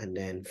 And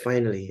then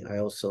finally, I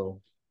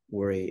also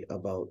worry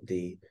about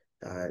the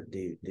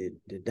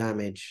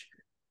damage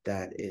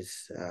that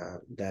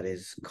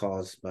is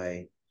caused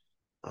by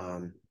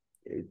um,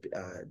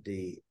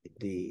 the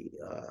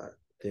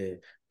the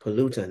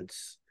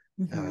pollutants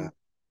Mm-hmm. uh,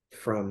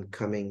 from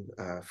coming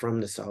from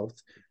the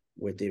south,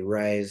 with the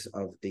rise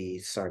of the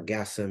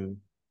sargassum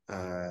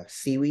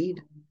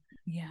seaweed,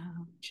 Yeah.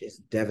 which is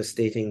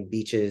devastating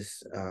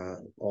beaches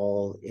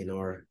all in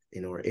our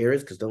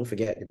areas. Because don't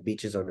forget, the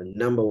beaches are the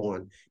number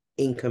one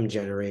income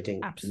generating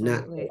natural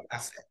Absolutely.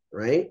 asset,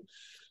 right?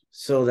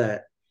 So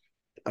that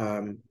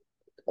um,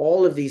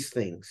 all of these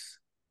things,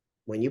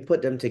 when you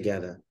put them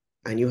together,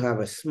 and you have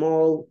a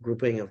small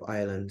grouping of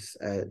islands,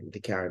 the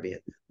Caribbean,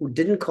 who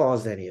didn't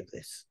cause any of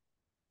this.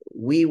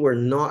 We were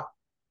not,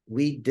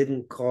 we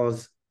didn't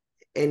cause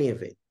any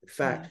of it. In Yeah.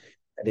 fact,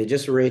 they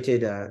just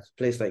rated a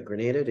place like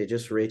Grenada, they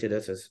just rated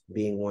us as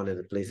being one of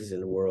the places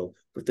in the world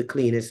with the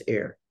cleanest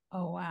air,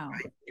 Oh, wow.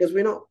 right? Because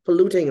we're not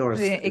polluting our.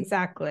 Yeah,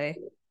 exactly.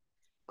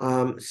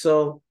 Um,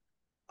 so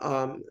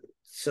um,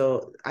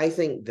 so I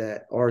think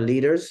that our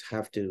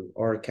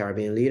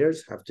Caribbean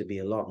leaders have to be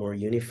a lot more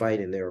unified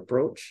in their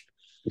approach.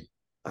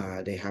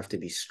 They have to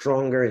be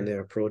stronger in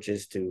their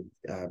approaches to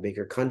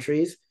bigger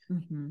countries,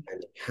 Mm-hmm.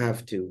 and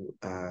have to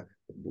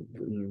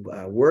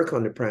work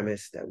on the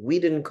premise that we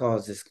didn't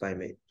cause this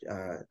climate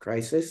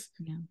crisis.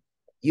 Yeah.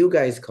 You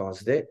guys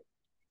caused it,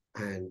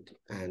 and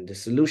the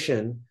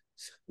solution,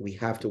 we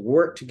have to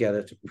work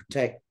together to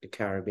protect the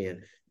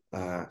Caribbean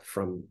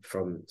from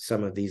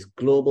some of these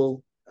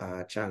global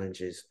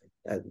challenges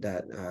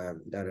that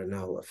are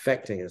now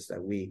affecting us,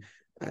 that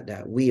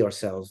we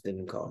ourselves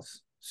didn't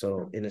cause.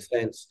 So in a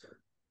sense,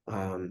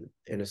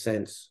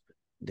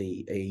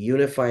 a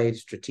unified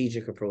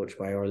strategic approach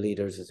by our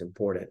leaders is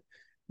important,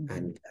 Mm-hmm.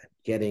 and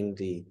getting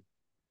the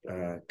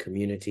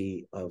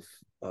community of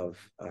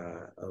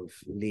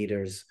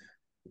leaders,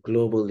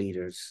 global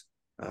leaders,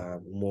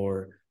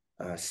 more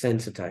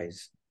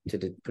sensitized to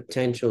the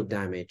potential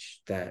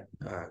damage that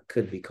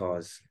could be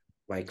caused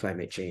by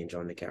climate change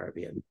on the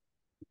Caribbean.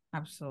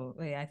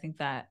 Absolutely. I think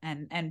that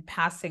and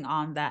passing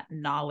on that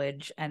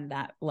knowledge and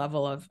that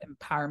level of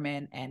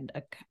empowerment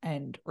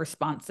and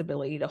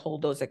responsibility to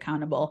hold those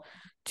accountable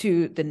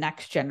to the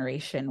next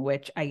generation,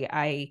 which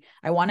I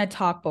want to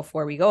talk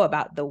before we go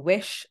about the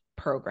WISH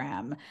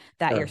program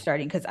that you're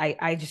starting, because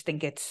I just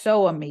think it's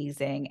so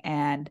amazing,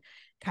 and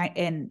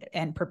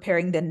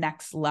preparing the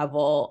next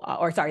level,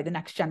 the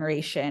next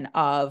generation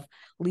of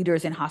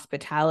leaders in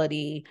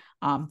hospitality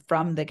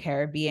from the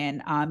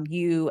Caribbean.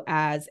 You,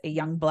 as a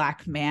young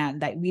Black man,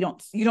 that you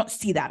don't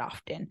see that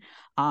often,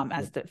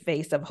 as the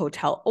face of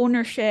hotel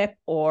ownership,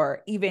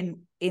 or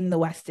even in the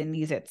West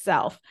Indies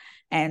itself.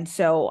 And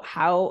so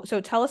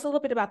tell us a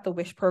little bit about the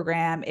WISH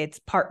program, its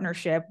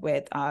partnership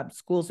with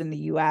schools in the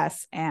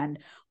US, and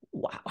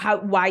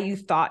why you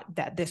thought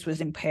that this was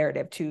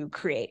imperative to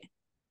create.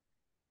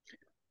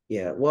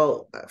 Yeah,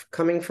 well,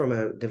 coming from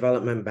a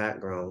development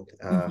background,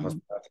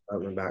 hospitality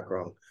development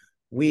background,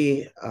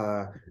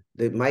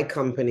 my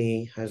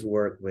company has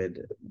worked with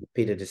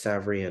Peter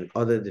DeSavary and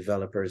other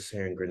developers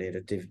here in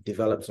Grenada to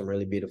develop some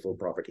really beautiful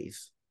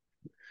properties.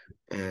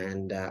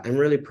 And I'm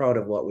really proud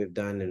of what we've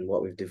done and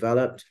what we've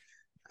developed,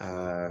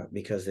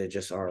 because they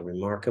just are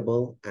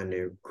remarkable, and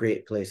they're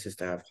great places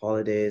to have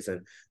holidays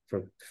and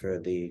for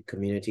the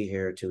community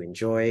here to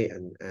enjoy,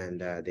 and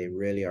they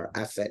really are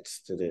assets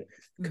to the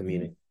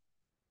community.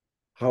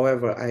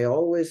 However, I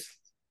always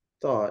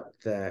thought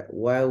that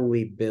while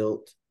we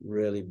built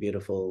really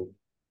beautiful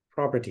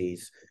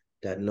properties,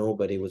 that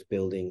nobody was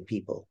building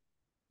people.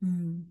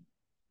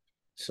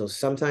 So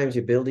sometimes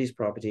you build these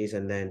properties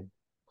and then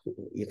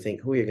you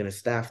think who you're going to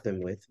staff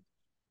them with.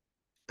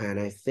 And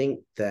I think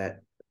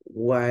that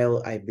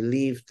while I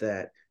believe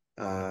that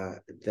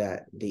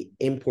that the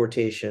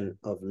importation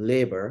of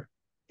labor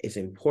is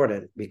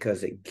important,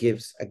 because it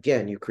gives,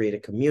 again, you create a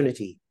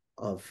community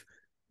of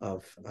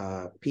of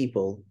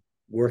people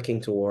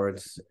working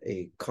towards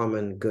a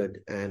common good,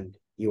 and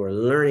you are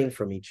learning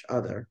from each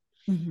other.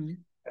 Mm-hmm.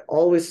 I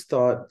always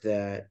thought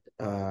that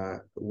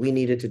we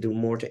needed to do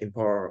more to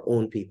empower our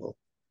own people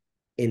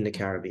in the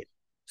Caribbean.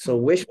 So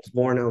Wish was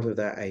born out of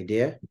that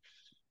idea.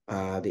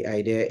 The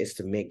idea is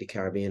to make the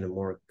Caribbean a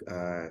more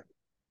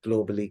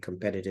globally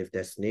competitive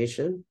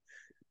destination,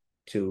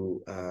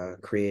 to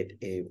create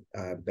a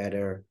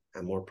better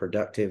and more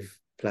productive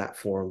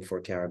platform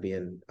for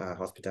Caribbean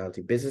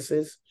hospitality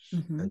businesses.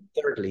 Mm-hmm. And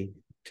thirdly,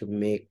 to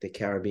make the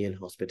Caribbean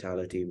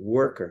hospitality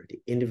worker, the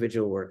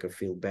individual worker,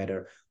 feel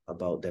better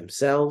about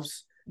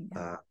themselves,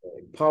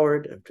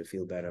 empowered, and to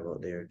feel better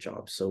about their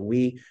jobs. So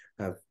we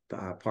have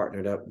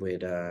partnered up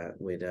with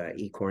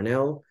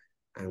eCornell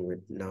and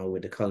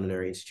with the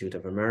Culinary Institute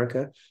of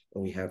America.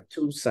 And we have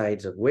two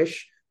sides of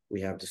Wish.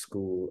 We have the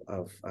School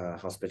of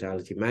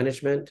Hospitality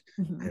Management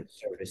and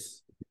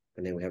Service,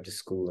 and then we have the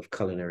School of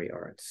Culinary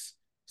Arts.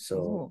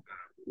 So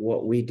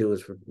what we do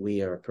is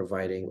we are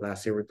providing,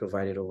 last year we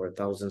provided over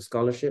 1,000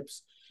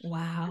 scholarships.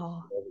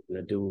 Wow. We're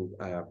going to do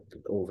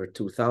over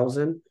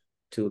 2,000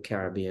 to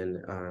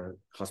Caribbean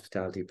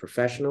hospitality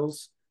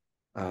professionals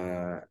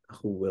who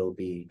will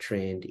be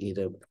trained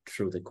either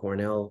through the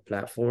Cornell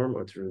platform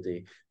or through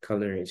the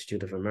Culinary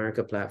Institute of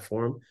America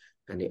platform.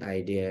 And the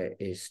idea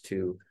is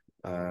to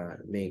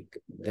make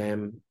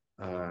them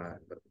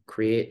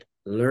create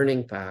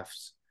learning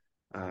paths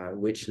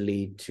which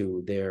lead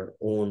to their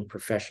own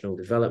professional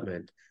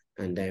development,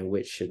 and then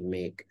which should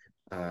make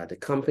the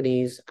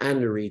companies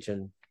and the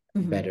region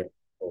better.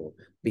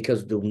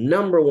 Because the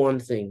number one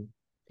thing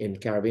in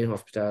Caribbean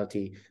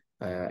hospitality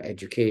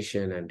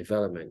education and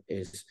development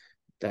is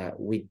that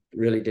we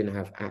really didn't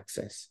have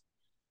access.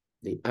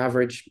 The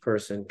average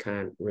person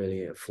can't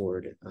really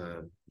afford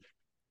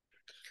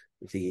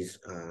these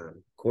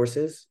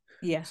courses.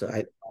 Yeah. So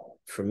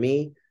for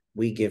me,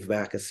 we give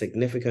back a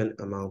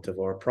significant amount of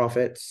our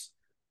profits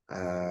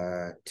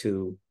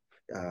to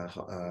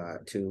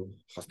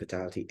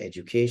hospitality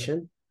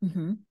education,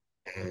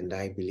 and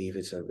I believe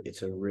it's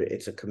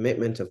a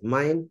commitment of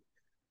mine.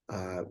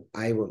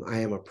 I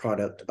am a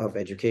product of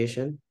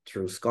education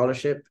through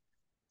scholarship.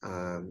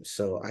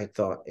 So I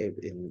thought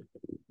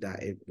that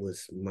it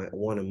was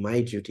one of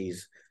my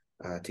duties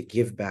to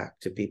give back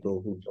to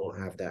people who don't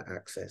have that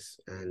access,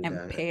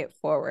 and pay it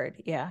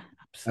forward. Yeah,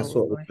 absolutely. That's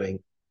what we're doing.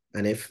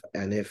 And if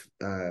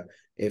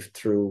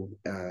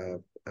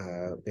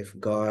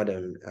God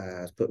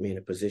has put me in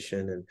a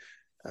position,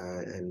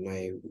 and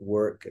my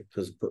work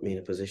has put me in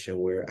a position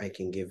where I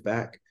can give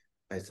back,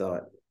 I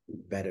thought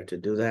better to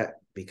do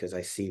that because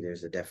I see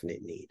there's a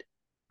definite need.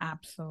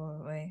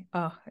 Absolutely.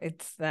 Oh,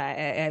 it's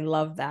I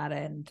love that.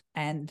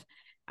 And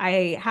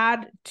I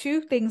had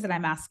two things that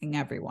I'm asking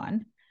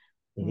everyone.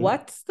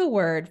 What's the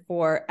word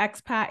for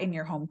expat in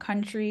your home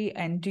country?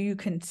 And do you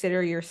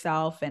consider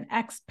yourself an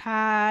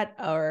expat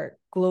or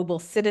global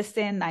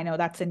citizen? I know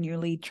that's a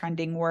newly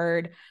trending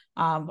word.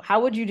 How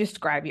would you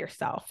describe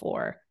yourself?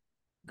 Or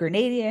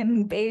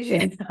Grenadian,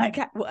 Bayesian, like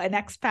an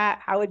expat?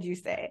 How would you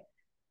say?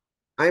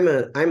 I'm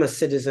a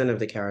citizen of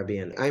the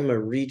Caribbean. I'm a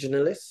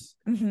regionalist.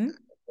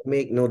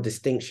 Make no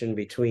distinction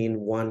between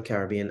one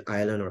Caribbean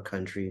island or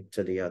country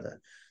to the other.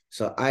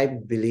 So I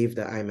believe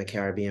that I'm a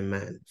Caribbean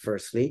man,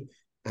 firstly,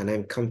 and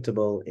I'm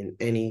comfortable in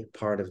any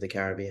part of the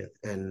Caribbean.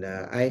 And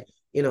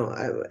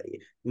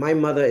my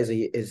mother is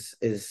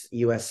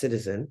U.S.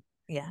 citizen.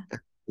 Yeah.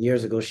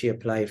 Years ago, she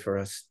applied for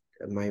us,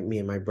 me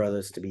and my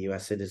brothers, to be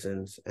U.S.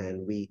 citizens,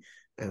 and we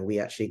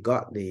actually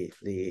got the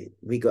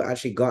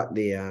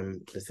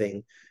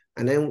thing.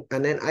 And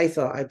then I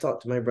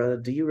talked to my brother,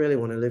 do you really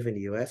want to live in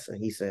the US?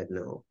 And he said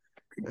no.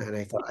 And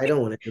I thought, I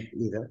don't want to do it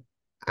either.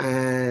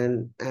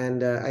 And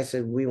I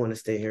said, we want to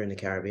stay here in the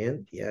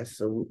Caribbean. Yes.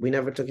 So we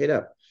never took it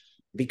up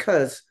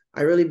because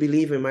I really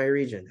believe in my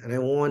region and I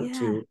want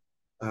to.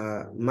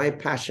 My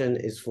passion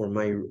is for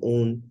my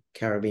own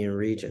Caribbean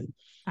region.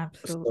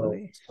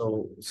 Absolutely.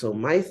 So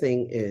my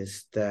thing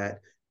is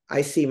that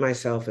I see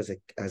myself as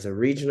a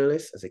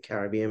regionalist, as a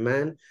Caribbean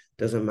man.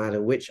 Doesn't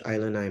matter which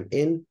island I'm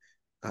in.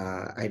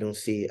 I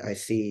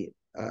see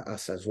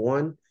us as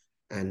one,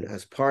 and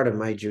as part of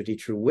my duty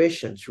through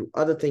Wish and through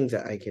other things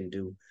that I can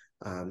do,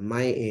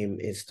 my aim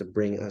is to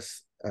bring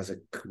us as a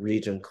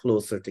region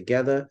closer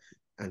together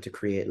and to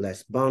create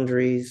less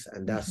boundaries.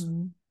 And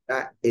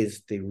that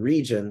is the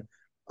region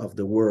of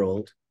the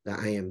world that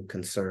I am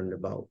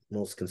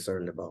most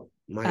concerned about.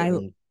 My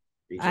own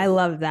region. I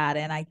love that,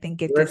 and I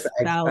think it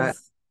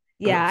dispels.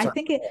 Yeah,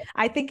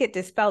 I think it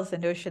dispels the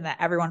notion that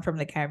everyone from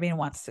the Caribbean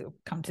wants to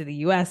come to the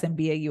US and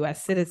be a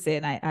US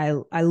citizen.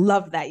 I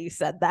love that you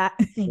said that.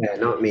 Yeah,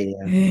 not me.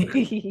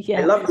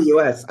 Yeah. I love the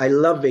US. I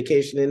love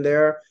vacationing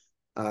there.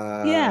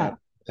 Yeah.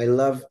 I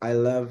love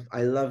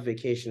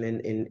vacationing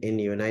in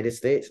the United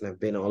States, and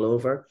I've been all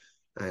over.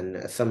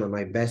 And some of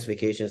my best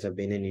vacations have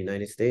been in the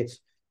United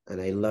States.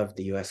 And I love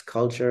the US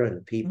culture and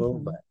the people,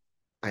 but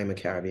I'm a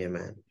Caribbean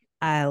man.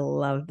 I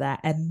love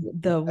that.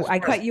 And I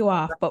cut you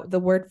off, but the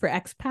word for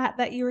expat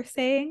that you were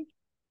saying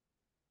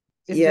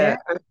is there?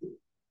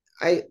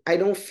 I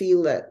don't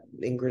feel that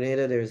in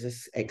Grenada there's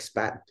this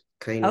expat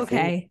kind of thing.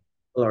 Okay.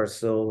 People are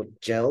so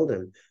gelled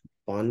and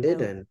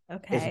bonded, and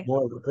it's Okay.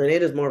 more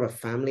Grenada is more of a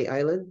family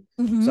island.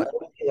 So I Mm-hmm.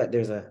 don't feel like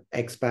there's a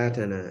expat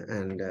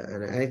and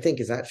I think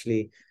it's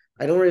actually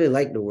I don't really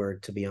like the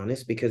word, to be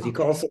honest, because you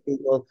call Okay. some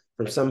people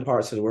from some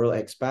parts of the world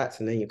expats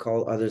and then you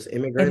call others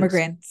immigrants.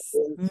 Immigrants.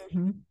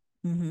 Mm-hmm.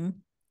 Mm-hmm.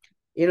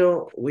 You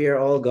know, we are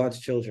all God's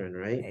children,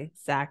 right?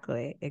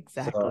 Exactly. So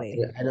Exactly.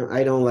 yeah,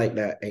 I don't like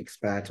that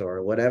expat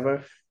or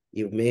whatever.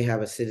 You may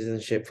have a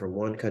citizenship from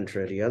one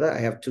country or the other. I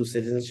have two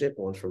citizenship,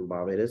 one from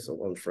Barbados and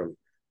one from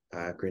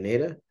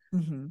Grenada,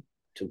 Mm-hmm.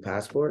 two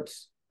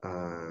passports.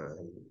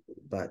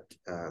 But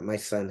my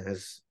son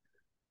has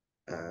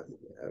uh,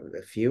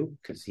 a few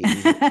because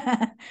he's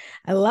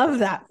I love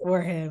that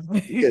for him.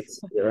 it's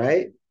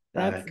right.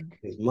 That's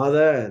His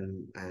mother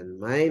and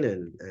mine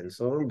and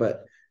so on.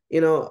 But you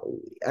know,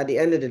 at the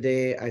end of the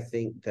day, I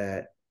think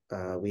that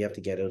we have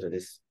to get out of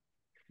this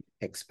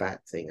expat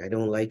thing. I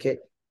don't like it.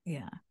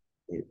 yeah.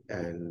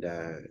 And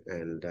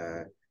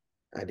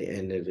at the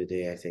end of the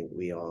day, I think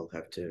we all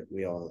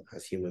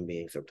as human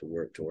beings have to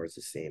work towards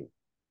the same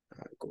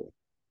goal.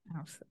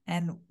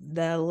 And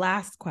the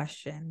last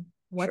question,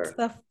 what's Sure.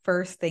 the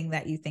first thing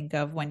that you think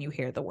of when you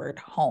hear the word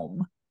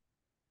home?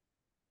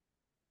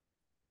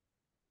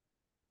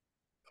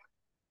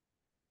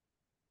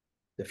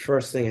 The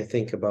first thing I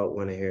think about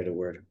when I hear the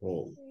word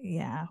home,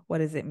 Yeah. What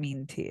does it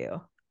mean to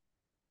you?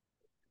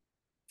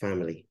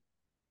 family,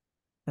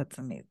 That's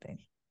amazing.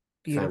 family.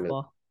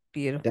 Beautiful. That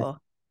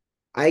Beautiful.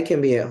 I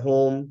can be at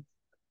home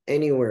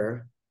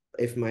anywhere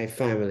if my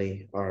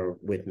family are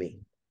with me.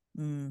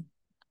 Mm,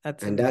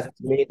 that's And that's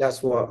amazing. me,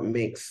 that's what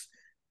makes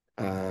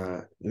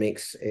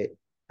it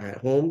at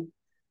home,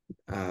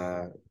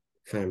 uh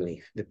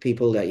family. The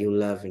people that you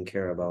love and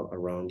care about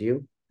around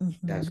you.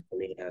 Mm-hmm. That's for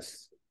me,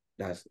 that's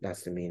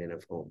the meaning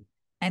of home.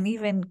 And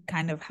even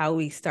kind of how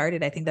we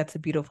started, I think that's a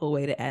beautiful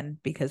way to end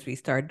because we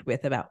started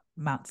with about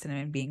Mount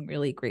Cinnamon being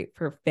really great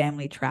for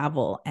family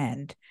travel.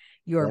 And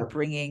you're Yeah,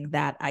 bringing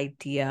that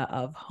idea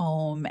of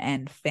home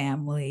and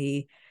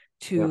family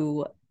yeah,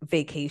 to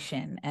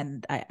vacation.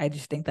 And I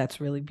just think that's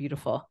really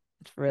beautiful.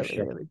 It's for really,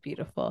 sure. really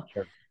beautiful.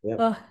 Sure. Yeah.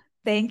 Oh,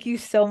 thank you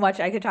so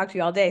much. I could talk to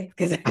you all day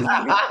because it's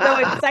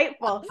so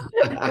insightful.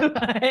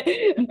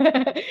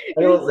 I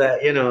hope that,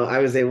 I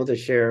was able to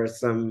share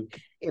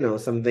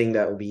something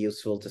that would be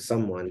useful to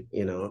someone,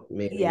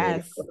 maybe.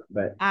 Yes,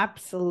 But,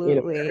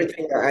 absolutely.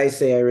 everything that I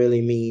say, I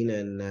really mean,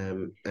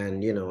 and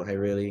I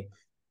really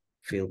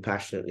feel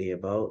passionately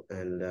about,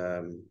 and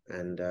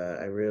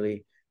I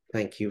really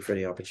thank you for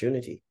the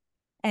opportunity.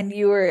 And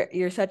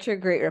you're such a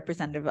great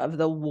representative of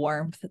the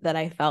warmth that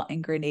I felt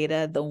in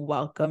Grenada, the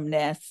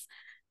welcomeness,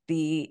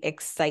 the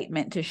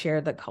excitement to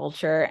share the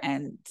culture.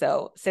 And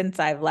so since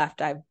I've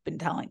left, I've been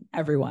telling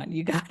everyone,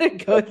 you got to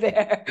go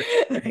there.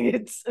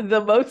 It's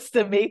the most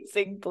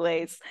amazing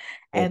place.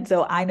 Good. And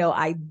so I know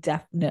I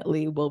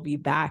definitely will be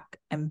back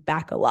and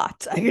back a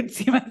lot. I can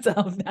see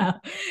myself now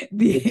We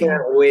being,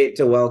 can't wait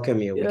to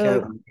welcome you. We oh,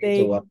 can't wait to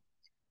thank, welcome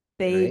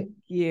you, right? thank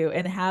you.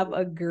 And have a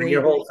And your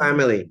great whole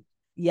family.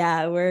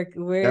 yeah, we're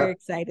Yeah.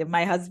 excited.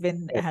 My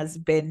husband has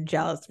been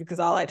jealous because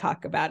all I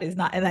talk about is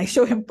not, and I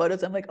show him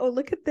photos. I'm like, oh,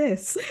 look at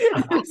this.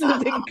 This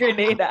is in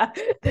Grenada.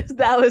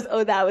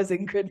 That was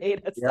in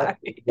Grenada. Yep.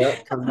 Sorry.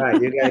 Yep. Come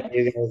back. You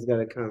guys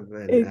gotta come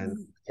and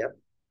Ex- yep.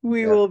 Yep.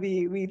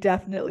 we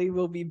definitely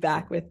will be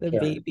back with the Sure.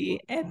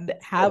 baby and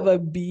have Sure. a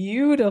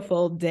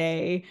beautiful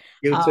day.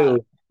 You Uh,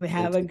 too. You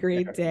have a too.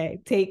 great day.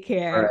 Take All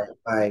care.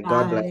 right. Bye.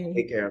 God bless. Bye.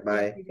 Take care. Thank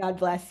Bye. you. God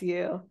bless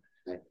you.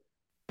 Bye.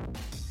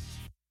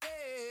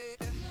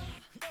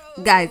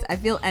 Guys, I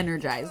feel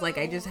energized. Like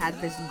I just had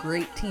this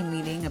great team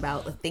meeting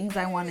about the things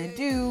I want to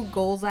do,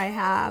 goals I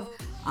have.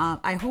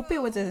 I hope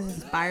it was as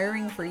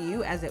inspiring for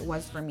you as it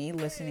was for me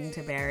listening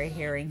to Barry,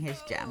 hearing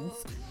his gems.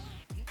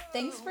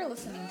 Thanks for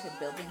listening to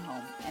Building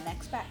Home, an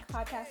expat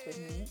podcast with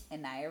me,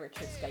 Anaya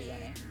Richards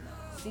Gallone.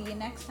 See you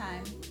next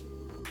time.